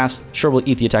push past. Sure, we'll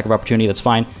eat the attack of opportunity. That's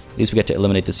fine. At least we get to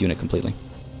eliminate this unit completely.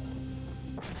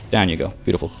 Down you go.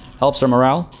 Beautiful. Helps our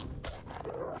morale.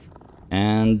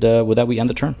 And with that, we end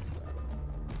the turn.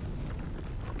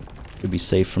 Should be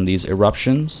safe from these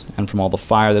eruptions and from all the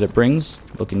fire that it brings.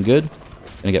 Looking good.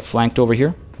 Gonna get flanked over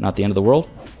here. Not the end of the world.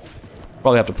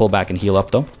 Probably have to pull back and heal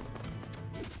up, though.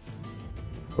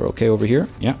 We're okay over here.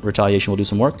 Yeah, retaliation will do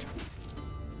some work.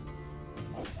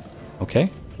 Okay.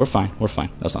 We're fine. We're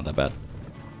fine. That's not that bad.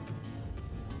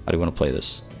 How do you want to play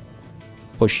this?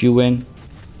 Push you in.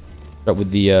 Start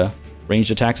with the ranged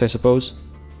attacks, I suppose.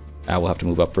 We'll have to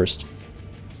move up first.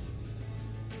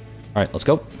 Alright, let's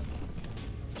go.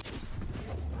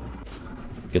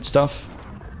 Good stuff.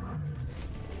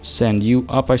 Send you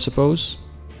up, I suppose.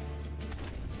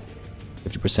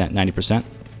 50%, 90%.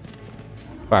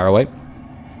 Fire away.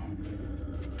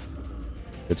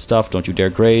 Good stuff. Don't you dare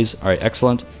graze. Alright,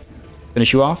 excellent.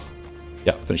 Finish you off?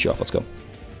 Yeah, finish you off. Let's go.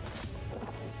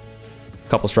 A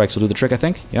couple strikes will do the trick, I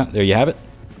think. Yeah, there you have it.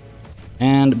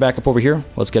 And back up over here.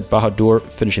 Let's get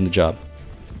Bahad'dur finishing the job.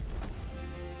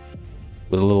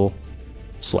 With a little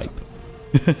swipe.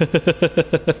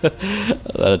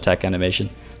 That attack animation.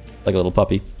 Like a little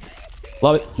puppy.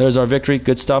 Love it. There's our victory.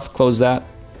 Good stuff. Close that.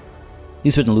 At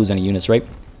least we didn't lose any units, right?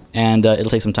 And it'll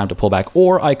take some time to pull back.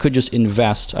 Or I could just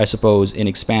invest, I suppose, in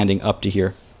expanding up to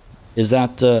here. Is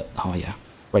that... oh, yeah.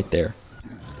 Right there.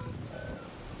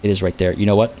 It is right there. You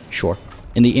know what? Sure.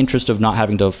 In the interest of not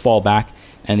having to fall back,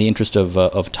 and in the interest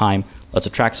of time, let's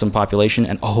attract some population.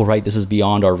 And, oh, right, this is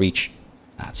beyond our reach.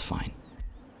 That's fine.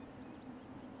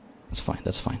 That's fine.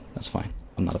 That's fine. That's fine.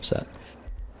 I'm not upset.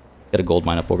 Get a gold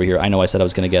mine up over here. I know I said I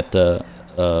was going to get... I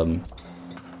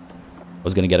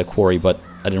was going to get a quarry, but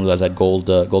I didn't realize I had gold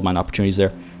mine opportunities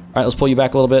there. All right, let's pull you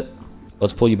back a little bit.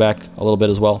 Let's pull you back a little bit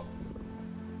as well.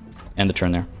 End the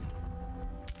turn there.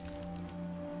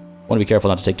 Want to be careful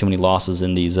not to take too many losses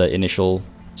in these initial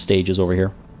stages over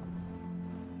here.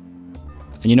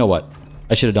 And you know what?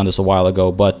 I should have done this a while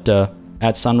ago, but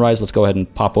at sunrise, let's go ahead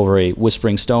and pop over a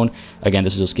Whispering Stone. Again,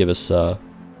 this will just give us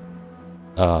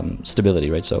stability,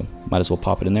 right? So might as well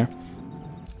pop it in there.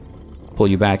 Pull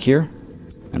you back here,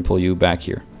 and pull you back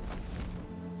here.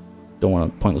 Don't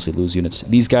want to pointlessly lose units.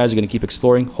 These guys are going to keep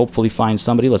exploring, hopefully find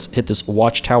somebody. Let's hit this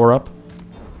watchtower up.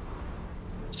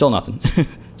 Still nothing.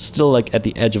 Still like at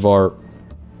the edge of our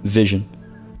vision.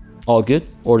 All good.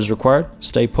 Orders required.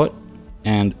 Stay put.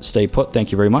 And stay put.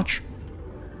 Thank you very much.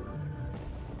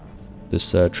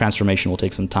 This transformation will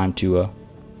take some time to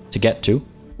get to,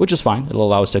 which is fine. It'll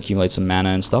allow us to accumulate some mana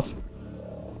and stuff.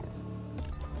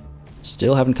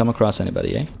 Still haven't come across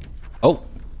anybody, eh? Oh!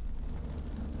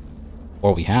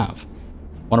 Or we have.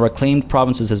 One of our claimed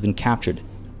provinces has been captured.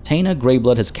 Taina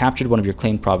Greyblood has captured one of your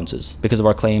claimed provinces. Because of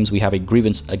our claims, we have a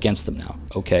grievance against them now.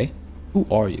 Okay. Who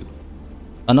are you?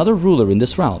 Another ruler in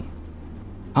this realm.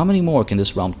 How many more can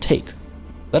this realm take?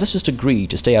 Let us just agree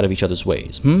to stay out of each other's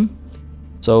ways,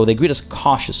 So they greet us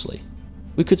cautiously.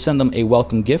 We could send them a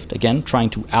welcome gift, again, trying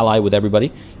to ally with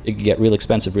everybody. It could get real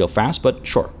expensive real fast, but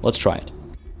sure, let's try it.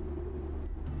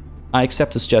 I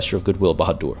accept this gesture of goodwill,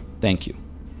 Bahad'dur. Thank you.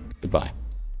 Goodbye.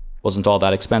 Wasn't all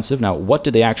that expensive. Now, what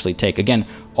did they actually take? Again,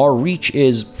 our reach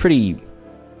is pretty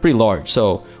large,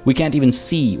 so we can't even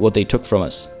see what they took from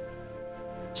us.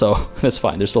 So, that's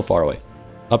fine. They're still far away.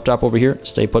 Up top over here.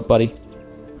 Stay put, buddy.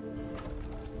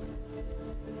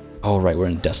 Oh, right. We're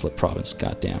in Desolate Province.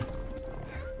 Goddamn.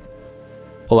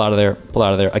 Pull out of there. Pull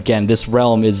out of there. Again, this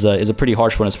realm is a pretty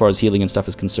harsh one as far as healing and stuff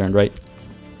is concerned, right?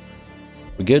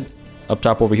 We good? Up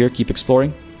top over here. Keep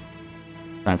exploring.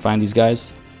 Try and find these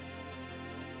guys.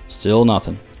 Still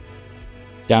nothing.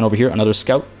 Down over here. Another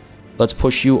scout. Let's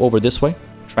push you over this way.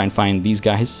 Try and find these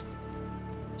guys.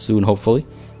 Soon, hopefully.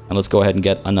 And let's go ahead and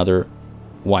get another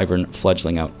wyvern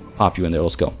fledgling out. Pop you in there.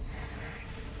 Let's go.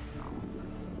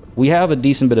 We have a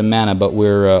decent bit of mana, but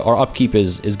our upkeep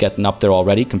is getting up there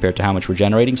already compared to how much we're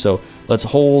generating. So let's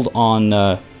hold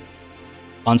on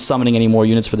summoning any more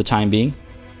units for the time being.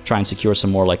 Try and secure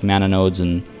some more like mana nodes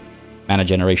and mana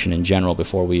generation in general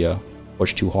before we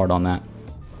push too hard on that.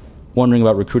 Wondering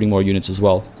about recruiting more units as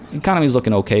well. Economy's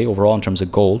looking okay overall in terms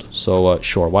of gold. So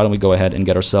sure, why don't we go ahead and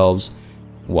get ourselves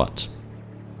what?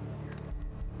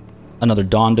 Another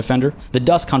Dawn Defender. The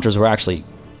Dusk Hunters were actually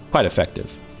quite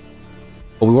effective.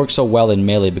 But we work so well in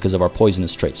melee because of our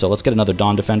poisonous trait. So let's get another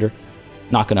Dawn Defender.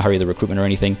 Not going to hurry the recruitment or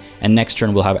anything. And next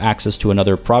turn we'll have access to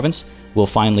another province. We'll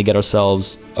finally get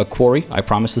ourselves a quarry, I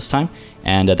promise this time.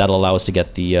 And that'll allow us to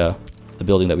get the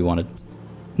building that we wanted.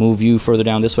 Move you further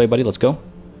down this way, buddy. Let's go.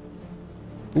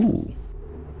 Ooh.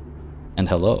 And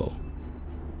hello.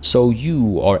 So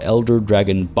you are Elder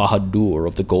Dragon Bahad'dur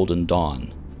of the Golden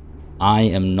Dawn. I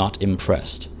am not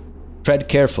impressed. Tread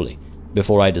carefully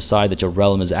before I decide that your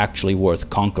realm is actually worth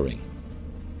conquering.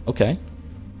 Okay.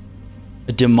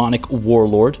 A demonic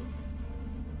warlord.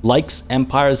 Likes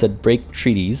empires that break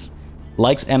treaties.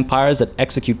 Likes empires that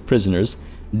execute prisoners.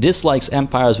 Dislikes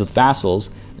empires with vassals.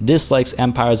 Dislikes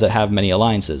empires that have many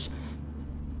alliances.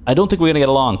 I don't think we're going to get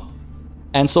along.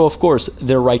 And so, of course,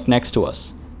 they're right next to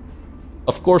us.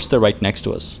 Of course they're right next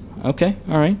to us. Okay,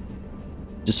 alright.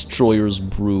 Destroyer's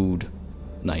Brood.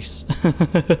 Nice.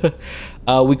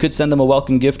 We could send them a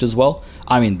welcome gift as well.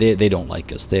 I mean, they don't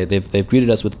like us. They've greeted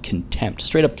us with contempt.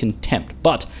 Straight up contempt.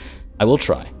 But I will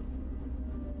try.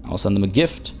 I'll send them a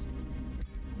gift.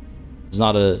 It's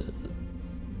not a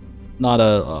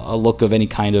look of any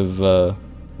kind of... we're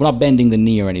not bending the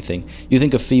knee or anything. You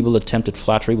think a feeble attempt at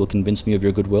flattery will convince me of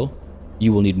your goodwill?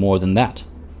 You will need more than that,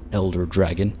 Elder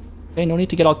Dragon. Okay, no need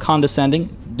to get all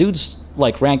condescending. Dude's,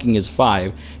 like, ranking is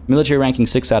 5. Military ranking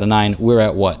 6 out of 9. We're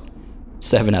at what?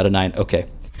 7 out of 9. Okay.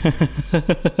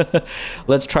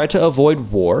 Let's try to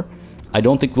avoid war. I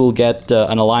don't think we'll get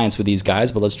an alliance with these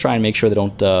guys, but let's try and make sure they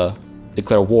don't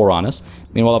declare war on us.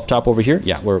 Meanwhile, up top over here,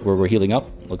 yeah, we're healing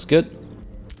up. Looks good.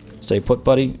 Stay put,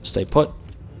 buddy. Stay put.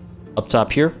 Up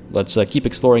top here, let's keep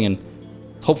exploring and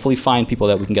hopefully find people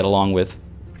that we can get along with.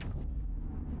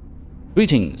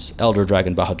 Greetings, Elder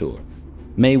Dragon Bahad'dur.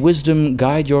 May wisdom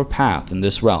guide your path in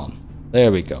this realm.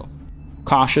 There we go.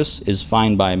 Cautious is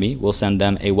fine by me. We'll send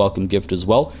them a welcome gift as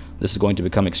well. This is going to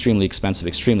become extremely expensive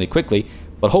extremely quickly,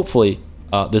 but hopefully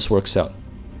this works out.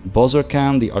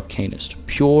 Bozarkan the Arcanist,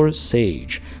 pure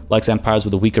sage. Likes empires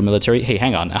with a weaker military. Hey,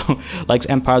 hang on now. Likes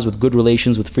empires with good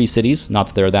relations with free cities. Not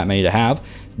that there are that many to have.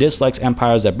 Dislikes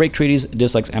empires that break treaties.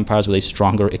 Dislikes empires with a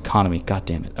stronger economy. God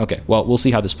damn it. Okay, well, we'll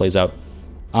see how this plays out.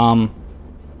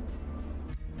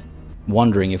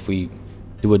 Wondering if we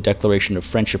do a declaration of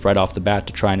friendship right off the bat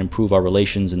to try and improve our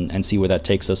relations and see where that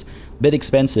takes us. Bit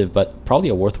expensive, but probably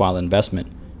a worthwhile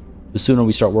investment. The sooner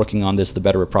we start working on this, the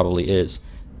better it probably is.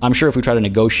 I'm sure if we try to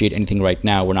negotiate anything right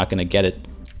now, we're not going to get it.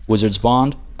 Wizard's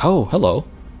Bond. Oh, hello.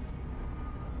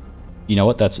 You know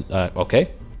what? That's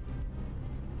okay.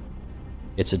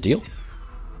 It's a deal.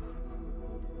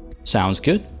 Sounds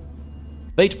good.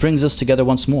 Fate brings us together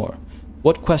once more.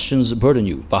 What questions burden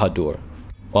you, Bahad'dur?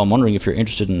 Well, I'm wondering if you're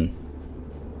interested in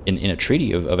a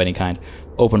treaty of any kind.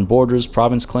 Open borders,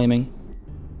 province claiming.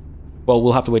 Well,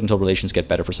 we'll have to wait until relations get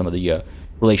better for some of the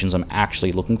relations I'm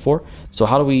actually looking for. So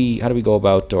how do we go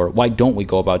about, or why don't we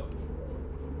go about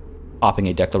popping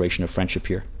a declaration of friendship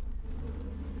here?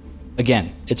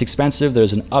 Again, it's expensive.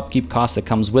 There's an upkeep cost that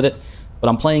comes with it, but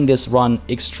I'm playing this run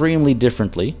extremely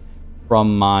differently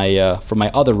from my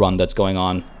other run that's going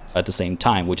on at the same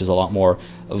time, which is a lot more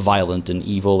violent and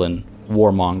evil and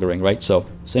warmongering, right? So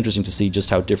it's interesting to see just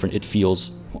how different it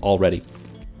feels already.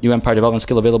 New Empire development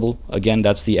skill available. Again,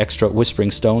 that's the extra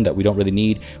Whispering Stone that we don't really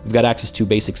need. We've got access to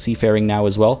basic seafaring now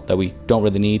as well that we don't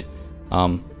really need.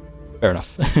 Fair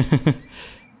enough.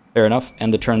 Fair enough.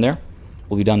 End the turn there.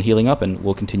 We'll be done healing up and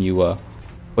we'll continue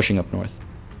pushing up north.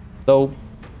 So,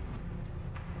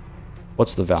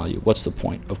 what's the value? What's the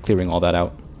point of clearing all that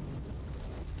out?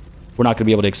 We're not going to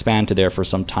be able to expand to there for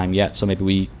some time yet, so maybe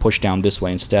we push down this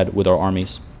way instead with our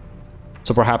armies.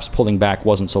 So perhaps pulling back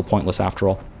wasn't so pointless after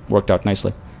all. Worked out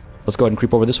nicely. Let's go ahead and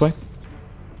creep over this way.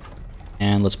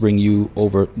 And let's bring you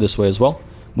over this way as well.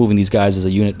 Moving these guys as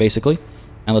a unit, basically.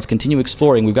 And let's continue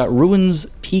exploring. We've got Ruins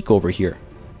Peak over here.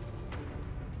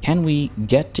 Can we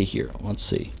get to here? Let's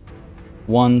see.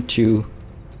 1, 2,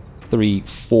 3,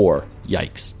 4.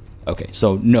 Yikes. Okay,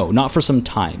 so no, not for some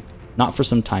time. Not for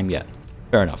some time yet.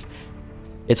 Fair enough.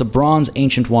 It's a bronze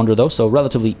ancient wonder, though, so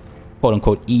relatively,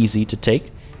 quote-unquote, easy to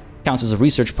take. Counts as a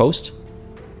research post.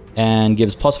 And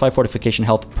gives +5 fortification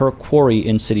health per quarry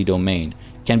in city domain.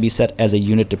 Can be set as a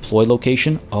unit deploy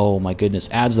location. Oh my goodness.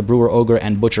 Adds the Brewer Ogre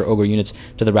and Butcher Ogre units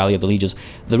to the Rally of the Lieges.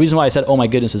 The reason why I said oh my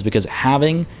goodness is because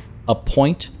having a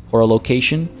point or a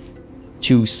location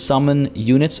to summon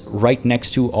units right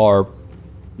next to our...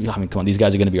 I mean, come on, these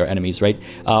guys are going to be our enemies, right?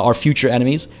 Our future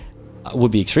enemies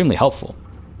would be extremely helpful.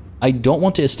 I don't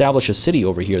want to establish a city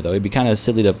over here, though. It'd be kind of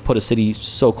silly to put a city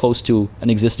so close to an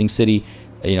existing city,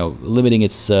 you know, limiting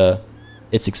its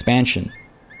expansion.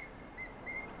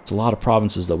 It's a lot of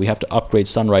provinces, though. We have to upgrade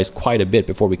Sunrise quite a bit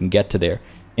before we can get to there.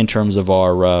 In terms of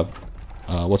our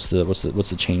what's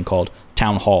the chain called?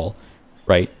 Town Hall,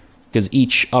 right? Because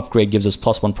each upgrade gives us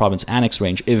 +1 province annex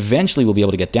range. Eventually, we'll be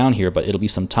able to get down here, but it'll be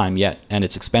some time yet, and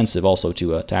it's expensive also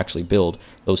to actually build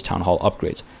those Town Hall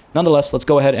upgrades. Nonetheless, let's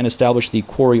go ahead and establish the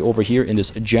quarry over here in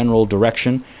this general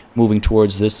direction, moving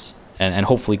towards this. And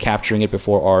hopefully capturing it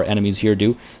before our enemies here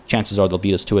do. Chances are they'll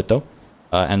beat us to it, though.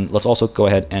 And let's also go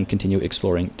ahead and continue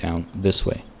exploring down this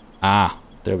way. Ah,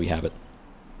 there we have it.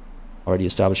 Already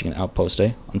establishing an outpost,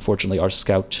 eh? Unfortunately, our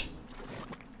scout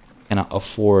cannot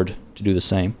afford to do the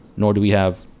same. Nor do we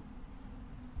have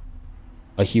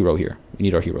a hero here. We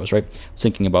need our heroes, right? I was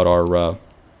thinking about our...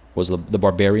 was the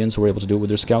barbarians who were able to do it with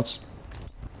their scouts.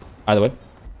 Either way.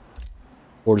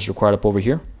 Orders required up over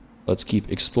here. Let's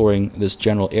keep exploring this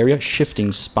general area.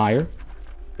 Shifting Spire.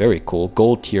 Very cool.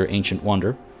 Gold tier Ancient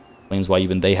Wonder. Explains why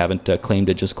even they haven't claimed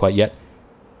it just quite yet.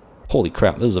 Holy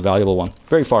crap, this is a valuable one.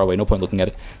 Very far away, no point looking at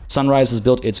it. Sunrise has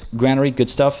built its granary. Good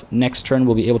stuff. Next turn,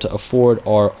 we'll be able to afford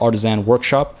our Artisan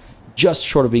Workshop. Just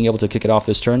short of being able to kick it off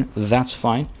this turn. That's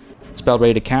fine. Spell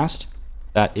ready to cast.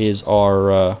 That is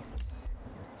our...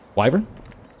 Wyvern?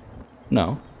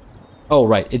 No. Oh,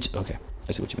 right. It's... Okay.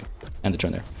 I see what you mean. End the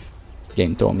turn there.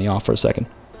 Game throwing me off for a second.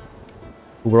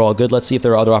 We're all good. Let's see if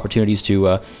there are other opportunities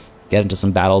to get into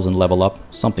some battles and level up.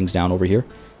 Something's down over here.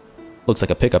 Looks like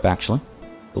a pickup, actually.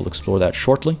 We'll explore that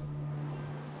shortly.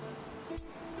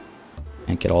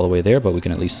 Can't get all the way there, but we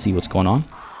can at least see what's going on.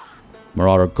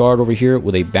 Marauder Guard over here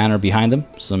with a banner behind them.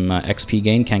 Some XP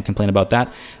gain. Can't complain about that.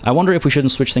 I wonder if we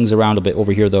shouldn't switch things around a bit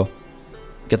over here, though.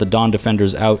 Get the Dawn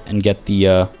Defenders out and get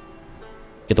the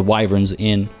Wyverns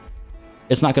in.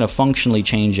 It's not going to functionally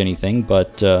change anything,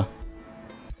 but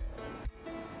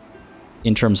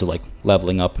in terms of like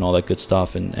leveling up and all that good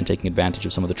stuff and taking advantage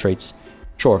of some of the traits.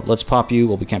 Sure, let's pop you.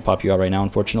 Well, we can't pop you out right now,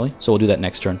 unfortunately, so we'll do that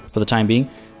next turn. For the time being,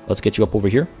 let's get you up over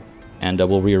here, and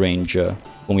we'll rearrange when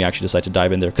we actually decide to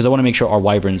dive in there, because I want to make sure our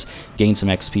Wyverns gain some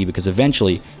XP, because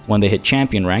eventually, when they hit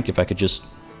Champion rank, if I could just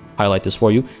highlight this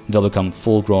for you, they'll become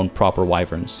full-grown proper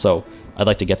Wyverns, so I'd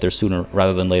like to get there sooner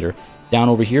rather than later. Down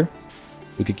over here,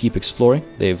 we could keep exploring.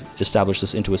 They've established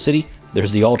this into a city.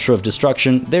 There's the Altar of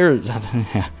Destruction.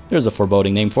 There's a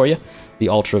foreboding name for you. The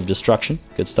Altar of Destruction.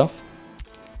 Good stuff.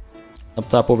 Up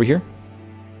top over here.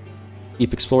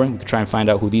 Keep exploring. We can try and find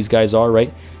out who these guys are,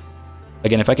 right?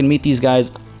 Again, if I can meet these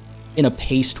guys in a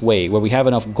paced way, where we have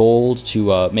enough gold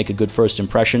to make a good first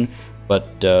impression,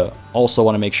 but also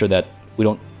want to make sure that we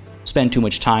don't spend too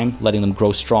much time letting them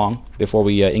grow strong before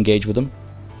we engage with them.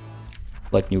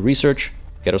 Like new research,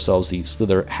 get ourselves the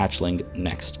Slither Hatchling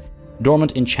next.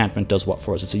 Dormant Enchantment does what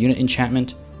for us? It's a unit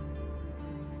enchantment.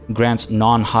 Grants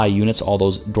non-high units all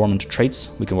those dormant traits.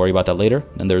 We can worry about that later.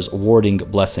 Then there's Warding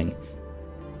Blessing.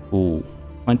 Ooh,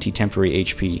 20 temporary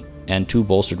HP and 2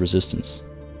 bolstered resistance.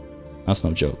 That's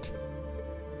no joke.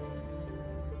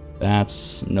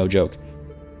 That's no joke.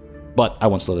 But I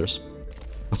want Slithers.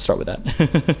 Let's start with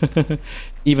that.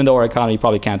 Even though our economy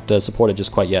probably can't support it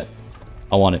just quite yet.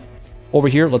 I want it. Over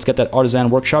here, let's get that Artisan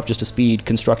Workshop just to speed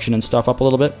construction and stuff up a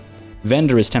little bit.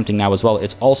 Vendor is tempting now as well.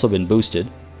 It's also been boosted.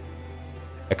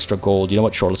 Extra gold. You know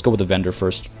what? Sure, let's go with the vendor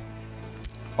first.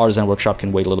 Artisan Workshop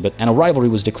can wait a little bit. And a rivalry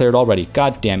was declared already.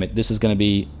 God damn it. This is going to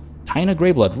be Taina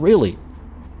Greyblood. Really?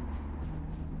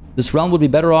 This realm would be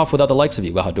better off without the likes of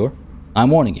you, Bahad'dur. I'm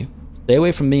warning you. Stay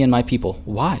away from me and my people.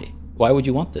 Why? Why would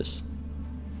you want this?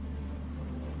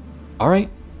 Alright.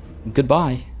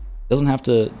 Goodbye. Doesn't have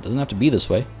to be this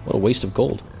way. What a waste of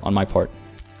gold on my part.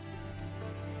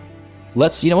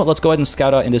 You know what? Let's go ahead and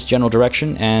scout out in this general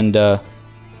direction and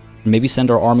maybe send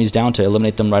our armies down to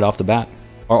eliminate them right off the bat.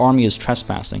 Our army is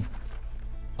trespassing.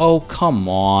 Oh, come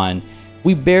on.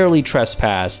 We barely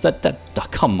trespass.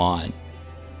 Come on.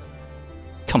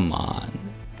 Come on.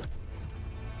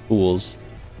 Fools.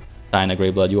 Taina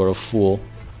Greyblood, you are a fool.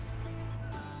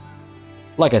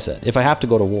 Like I said, if I have to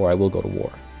go to war, I will go to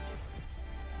war.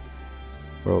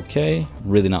 We're okay.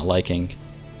 Really not liking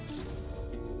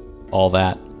all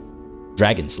that.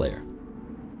 Dragon Slayer.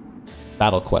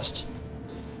 Battle Quest.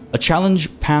 A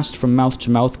challenge passed from mouth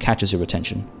to mouth catches your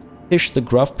attention. Tish the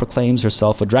Gruff proclaims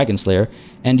herself a Dragon Slayer,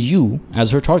 and you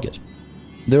as her target.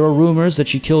 There are rumors that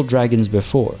she killed dragons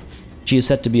before. She is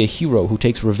said to be a hero who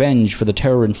takes revenge for the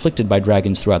terror inflicted by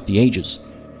dragons throughout the ages.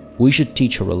 We should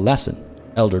teach her a lesson,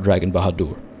 Elder Dragon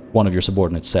Bahad'dur, one of your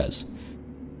subordinates says.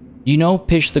 You know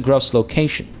Pish the Gruff's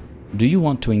location. Do you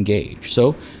want to engage?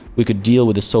 So, we could deal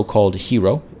with the so-called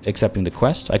hero, accepting the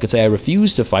quest. I could say I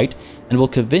refuse to fight, and will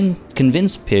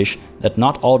convince Pish that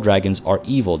not all dragons are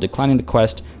evil, declining the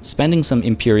quest, spending some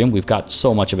Imperium. We've got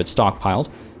so much of it stockpiled,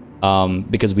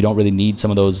 because we don't really need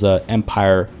some of those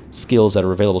Empire skills that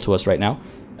are available to us right now.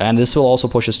 And this will also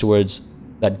push us towards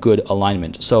that good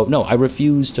alignment. So, no, I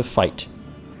refuse to fight,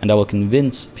 and I will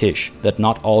convince Pish that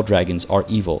not all dragons are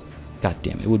evil. God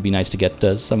damn it, it would be nice to get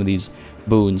some of these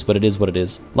boons, but it is what it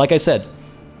is. Like I said,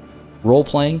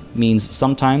 role-playing means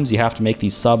sometimes you have to make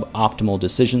these sub-optimal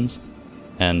decisions,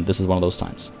 and this is one of those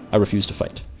times. I refuse to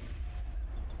fight.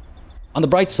 On the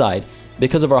bright side,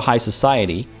 because of our high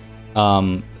society,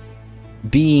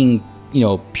 being, you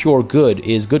know, pure good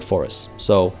is good for us.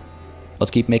 So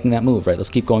let's keep making that move, right? Let's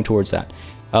keep going towards that.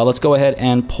 Let's go ahead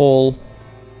and pull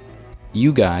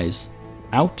you guys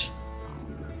out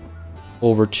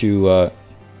over to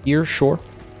here, sure.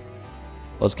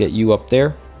 Let's get you up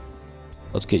there.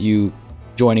 Let's get you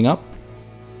joining up.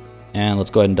 And let's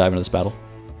go ahead and dive into this battle.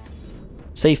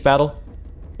 Safe battle.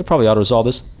 We'll probably auto-resolve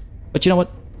this. But you know what?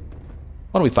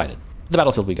 Why don't we fight it? To the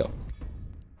battlefield we go.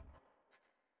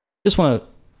 Just want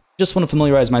to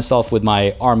familiarize myself with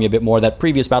my army a bit more. That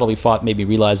previous battle we fought made me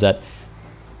realize that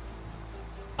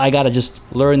I gotta just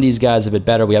learn these guys a bit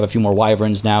better. We have a few more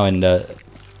wyverns now, and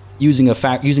using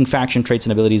faction traits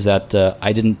and abilities that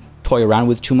I didn't toy around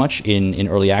with too much in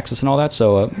early access and all that.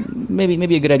 So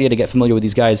maybe a good idea to get familiar with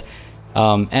these guys.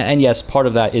 And yes, part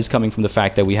of that is coming from the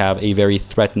fact that we have a very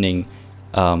threatening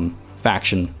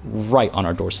faction right on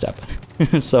our doorstep.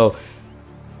 So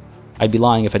I'd be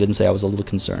lying if I didn't say I was a little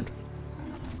concerned.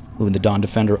 Moving the Dawn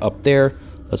Defender up there.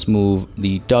 Let's move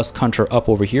the Dusk Hunter up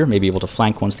over here. Maybe able to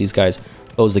flank once these guys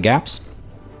close the gaps.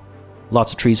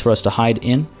 Lots of trees for us to hide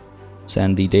in.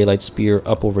 Send the Daylight Spear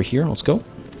up over here. Let's go.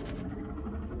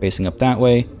 Facing up that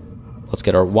way. Let's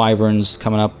get our Wyverns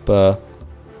coming up.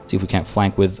 See if we can't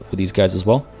flank with these guys as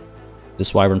well.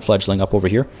 This Wyvern Fledgling up over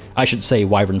here. I should say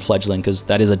Wyvern Fledgling because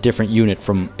that is a different unit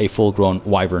from a full-grown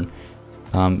Wyvern.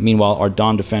 Meanwhile, our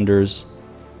Dawn Defenders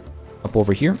up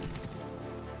over here.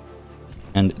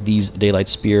 And these Daylight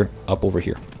Spear up over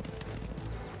here.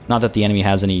 Not that the enemy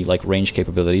has any like range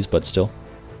capabilities, but still.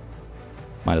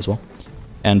 Might as well.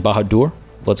 And Bahad'dur,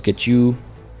 let's get you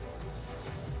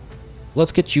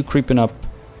creeping up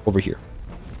over here.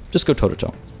 Just go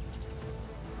toe-to-toe.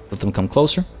 Let them come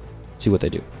closer. See what they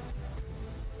do.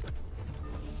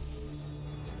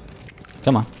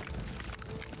 Come on.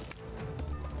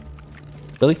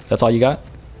 Really? That's all you got?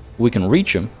 We can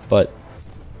reach them, but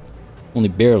only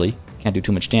barely. Can't do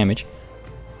too much damage.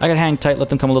 I can hang tight, let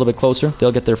them come a little bit closer.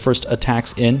 They'll get their first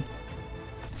attacks in.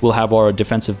 We'll have our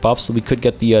defensive buffs, so we could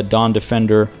get the Dawn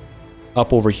Defender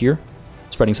up over here.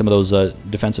 spreading some of those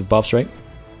defensive buffs, right?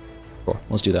 Sure,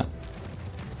 let's do that.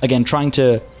 Again, trying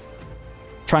to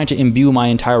imbue my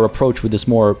entire approach with this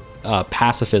more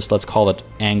pacifist, let's call it,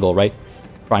 angle, right?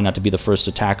 Trying not to be the first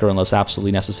attacker unless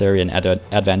absolutely necessary and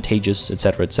advantageous,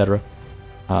 etc., etc.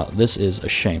 This is a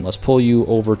shame. Let's pull you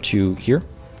over to here.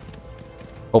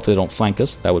 Hopefully they don't flank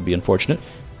us. That would be unfortunate.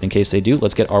 In case they do,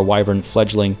 let's get our wyvern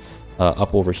fledgling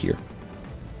up over here.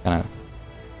 Kind of...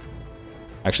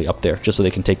 Actually, up there, just so they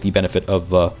can take the benefit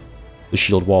of the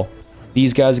shield wall.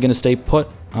 These guys are going to stay put.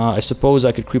 I suppose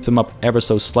I could creep them up ever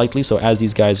so slightly, so as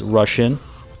these guys rush in,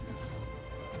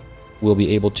 we'll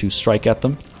be able to strike at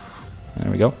them. There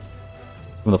we go.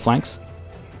 From the flanks.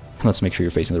 Let's make sure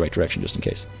you're facing the right direction, just in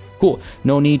case. Cool.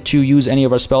 No need to use any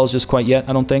of our spells just quite yet,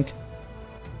 I don't think.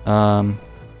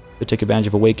 Could take advantage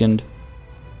of Awakened.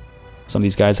 Some of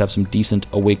these guys have some decent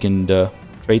Awakened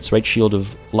traits, right? Shield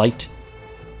of Light.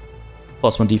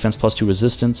 +1 defense, +2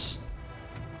 resistance.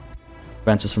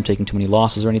 Prevents us from taking too many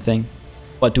losses or anything.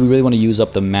 But do we really want to use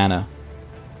up the mana?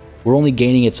 We're only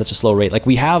gaining it at such a slow rate. Like,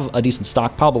 we have a decent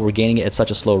stockpile, but we're gaining it at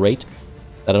such a slow rate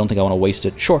that I don't think I want to waste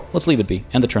it. Sure, let's leave it be.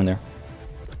 End the turn there.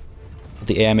 Let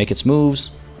the AI make its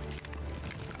moves.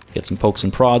 Get some pokes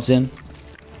and prods in.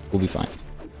 We'll be fine.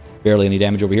 Barely any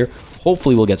damage over here.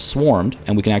 Hopefully we'll get swarmed,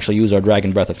 and we can actually use our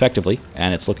Dragon Breath effectively.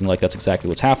 And it's looking like that's exactly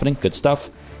what's happening. Good stuff.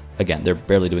 Again, they're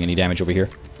barely doing any damage over here.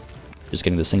 Just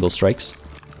getting the single strikes.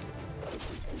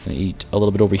 Gonna eat a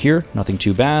little bit over here. Nothing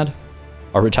too bad.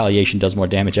 Our retaliation does more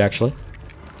damage, actually.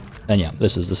 And yeah,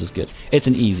 this is good. It's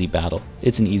an easy battle.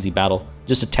 It's an easy battle.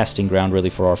 Just a testing ground, really,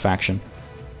 for our faction.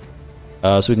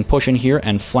 So we can push in here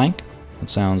and flank. That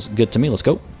sounds good to me. Let's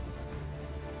go.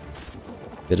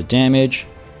 Bit of damage.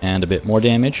 And a bit more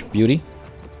damage. Beauty.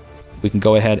 We can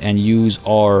go ahead and use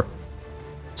our...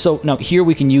 So, now, here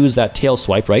we can use that tail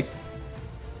swipe, right?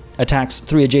 Attacks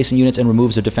 3 adjacent units and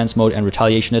removes their defense mode and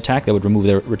retaliation attack. That would remove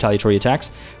their retaliatory attacks.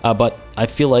 But I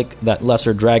feel like that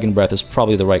lesser Dragon Breath is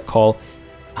probably the right call.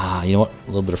 You know what? A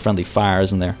little bit of friendly fire,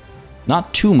 isn't there?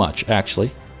 Not too much,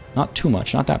 actually. Not too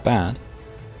much. Not that bad.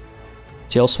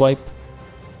 Tail swipe.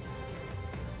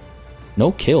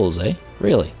 No kills, eh?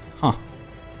 Really? Huh.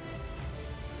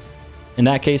 In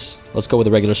that case, let's go with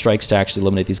the regular strikes to actually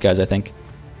eliminate these guys, I think.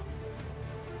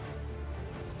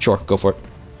 Sure, go for it.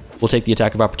 We'll take the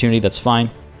attack of opportunity, that's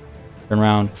fine. Turn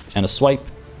around, and a swipe.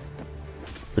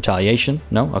 Retaliation.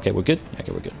 No? Okay, we're good.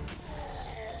 Okay, we're good.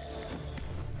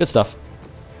 Good stuff.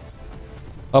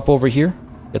 Up over here.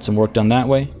 Get some work done that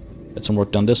way. Get some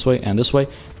work done this way and this way.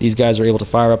 These guys are able to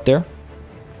fire up there.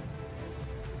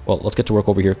 Well, let's get to work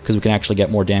over here, because we can actually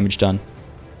get more damage done.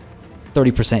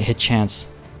 30% hit chance.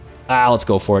 Let's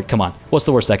go for it. Come on. What's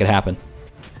the worst that could happen?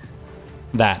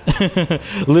 That.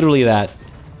 Literally that.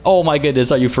 Oh my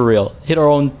goodness, are you for real? Hit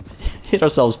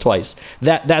ourselves twice.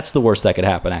 That's the worst that could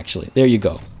happen, actually. There you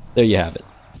go. There you have it.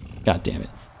 God damn it.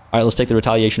 Alright, let's take the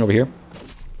retaliation over here.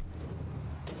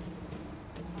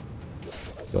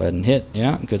 Go ahead and hit.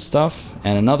 Yeah, good stuff.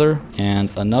 And another, and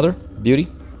another. Beauty.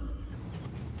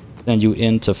 Send you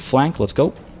into flank. Let's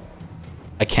go.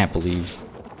 I can't believe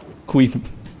we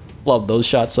loved those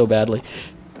shots so badly.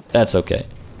 That's okay.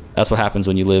 That's what happens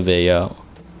when you live a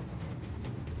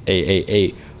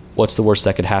what's the worst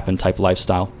that could happen type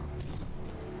lifestyle.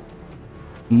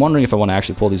 I'm wondering if I want to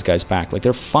actually pull these guys back. Like,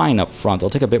 they're fine up front. They'll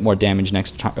take a bit more damage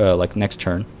next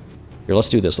turn. Here, let's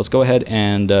do this. Let's go ahead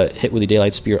and hit with the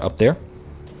Daylight Spear up there.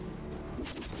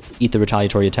 Eat the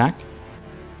retaliatory attack.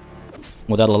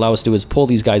 What that'll allow us to do is pull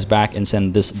these guys back and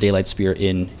send this Daylight Spear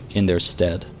in their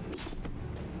stead.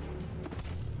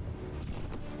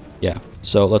 Yeah,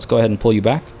 so let's go ahead and pull you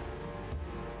back.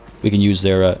 We can use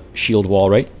their shield wall,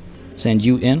 right? Send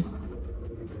you in.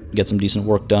 Get some decent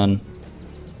work done.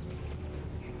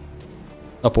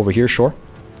 Up over here, sure.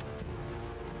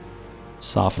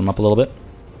 Soften them up a little bit.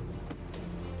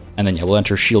 And then, yeah, we'll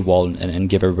enter shield wall and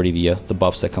give everybody the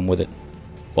buffs that come with it.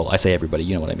 Well, I say everybody,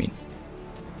 you know what I mean.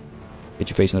 Get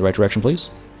you facing the right direction, please.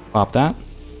 Pop that.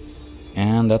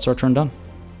 And that's our turn done.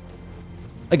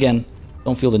 Again,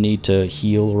 don't feel the need to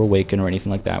heal or awaken or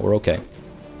anything like that. We're okay.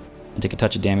 And take a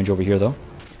touch of damage over here, though.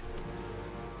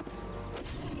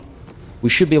 We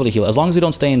should be able to heal. As long as we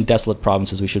don't stay in desolate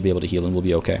provinces, we should be able to heal and we'll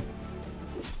be okay.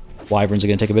 Wyverns are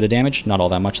going to take a bit of damage. Not all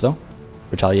that much, though.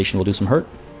 Retaliation will do some hurt.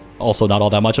 Also not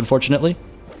all that much, unfortunately.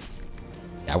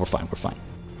 Yeah, we're fine. We're fine.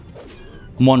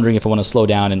 I'm wondering if I want to slow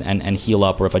down and heal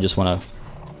up, or if I just want to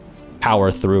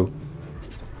power through.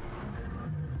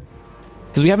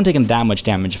 Because we haven't taken that much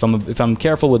damage. If I'm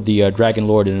careful with the Dragon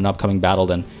Lord in an upcoming battle,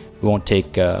 then we won't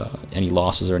take any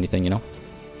losses or anything, you know?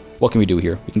 What can we do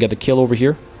here? We can get the kill over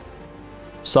here.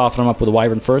 Soften them up with a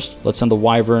Wyvern first. Let's send the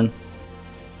Wyvern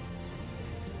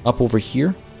up over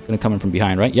here. Gonna come in from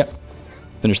behind, right? Yep.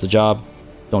 Finish the job.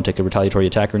 Don't take a retaliatory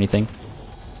attack or anything.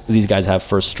 Because these guys have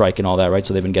first strike and all that, right?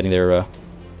 So they've been getting their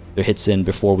hits in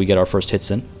before we get our first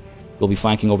hits in. We'll be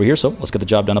flanking over here, so let's get the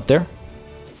job done up there.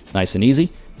 Nice and easy.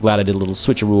 Glad I did a little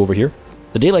switcheroo over here.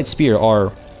 The Daylight Spear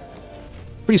are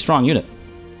pretty strong unit.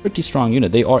 Pretty strong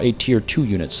unit. They are a tier 2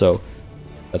 unit, so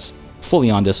that's fully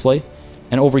on display.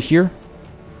 And over here,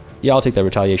 yeah, I'll take that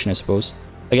retaliation, I suppose.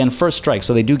 Again, first strike,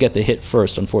 so they do get the hit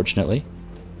first, unfortunately.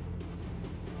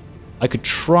 I could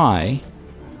try...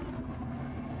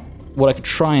 What I could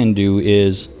try and do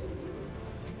is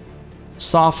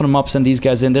soften them up, send these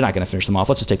guys in. They're not going to finish them off.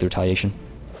 Let's just take the retaliation.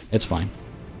 It's fine.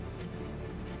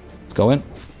 Let's go in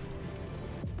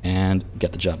and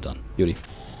get the job done. Beauty.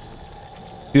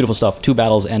 Beautiful stuff. 2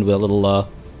 battles end with a little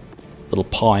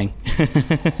pawing.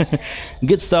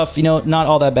 Good stuff. You know, not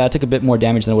all that bad. Took a bit more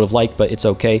damage than I would have liked, but it's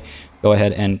okay. Go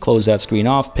ahead and close that screen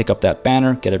off. Pick up that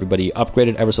banner. Get everybody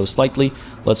upgraded ever so slightly.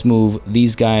 Let's move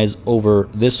these guys over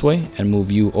this way and move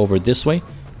you over this way.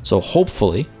 So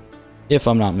hopefully, if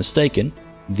I'm not mistaken,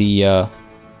 the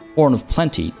Horn of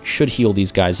Plenty should heal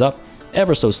these guys up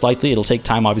ever so slightly. It'll take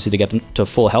time, obviously, to get them to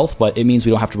full health, but it means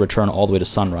we don't have to return all the way to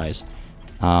sunrise.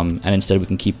 And instead we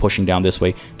can keep pushing down this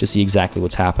way to see exactly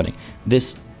what's happening.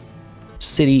 This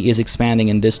city is expanding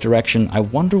in this direction. I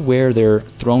wonder where their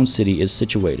throne city is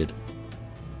situated.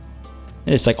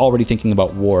 It's like already thinking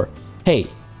about war. Hey,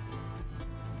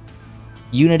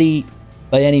 unity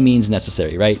by any means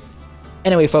necessary, right?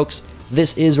 Anyway, folks,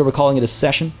 this is where we're calling it a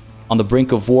session on the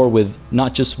brink of war with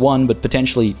not just one, but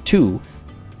potentially 2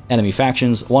 enemy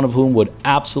factions, one of whom would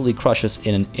absolutely crush us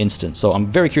in an instant. So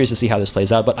I'm very curious to see how this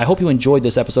plays out, but I hope you enjoyed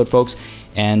this episode, folks.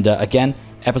 And again,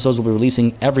 episodes will be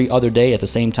releasing every other day at the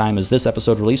same time as this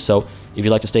episode release, so if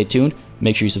you'd like to stay tuned,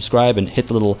 make sure you subscribe and hit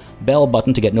the little bell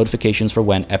button to get notifications for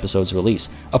when episodes release.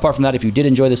 Apart from that, if you did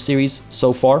enjoy this series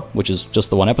so far, which is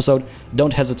just the 1 episode,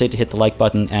 don't hesitate to hit the like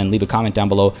button and leave a comment down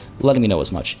below letting me know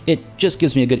as much. It just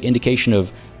gives me a good indication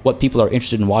of what people are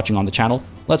interested in watching on the channel,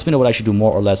 lets me know what I should do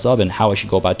more or less of and how I should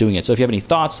go about doing it. So if you have any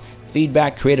thoughts,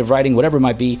 feedback, creative writing, whatever it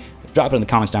might be, drop it in the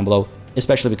comments down below,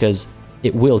 especially because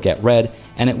it will get read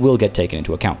and it will get taken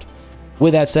into account.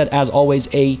 With that said, as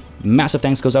always, a massive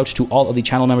thanks goes out to all of the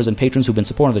channel members and patrons who've been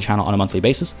supporting the channel on a monthly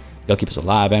basis. They'll keep us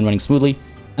alive and running smoothly.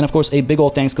 And of course, a big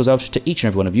old thanks goes out to each and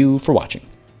every one of you for watching.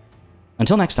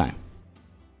 Until next time,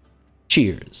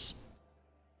 cheers.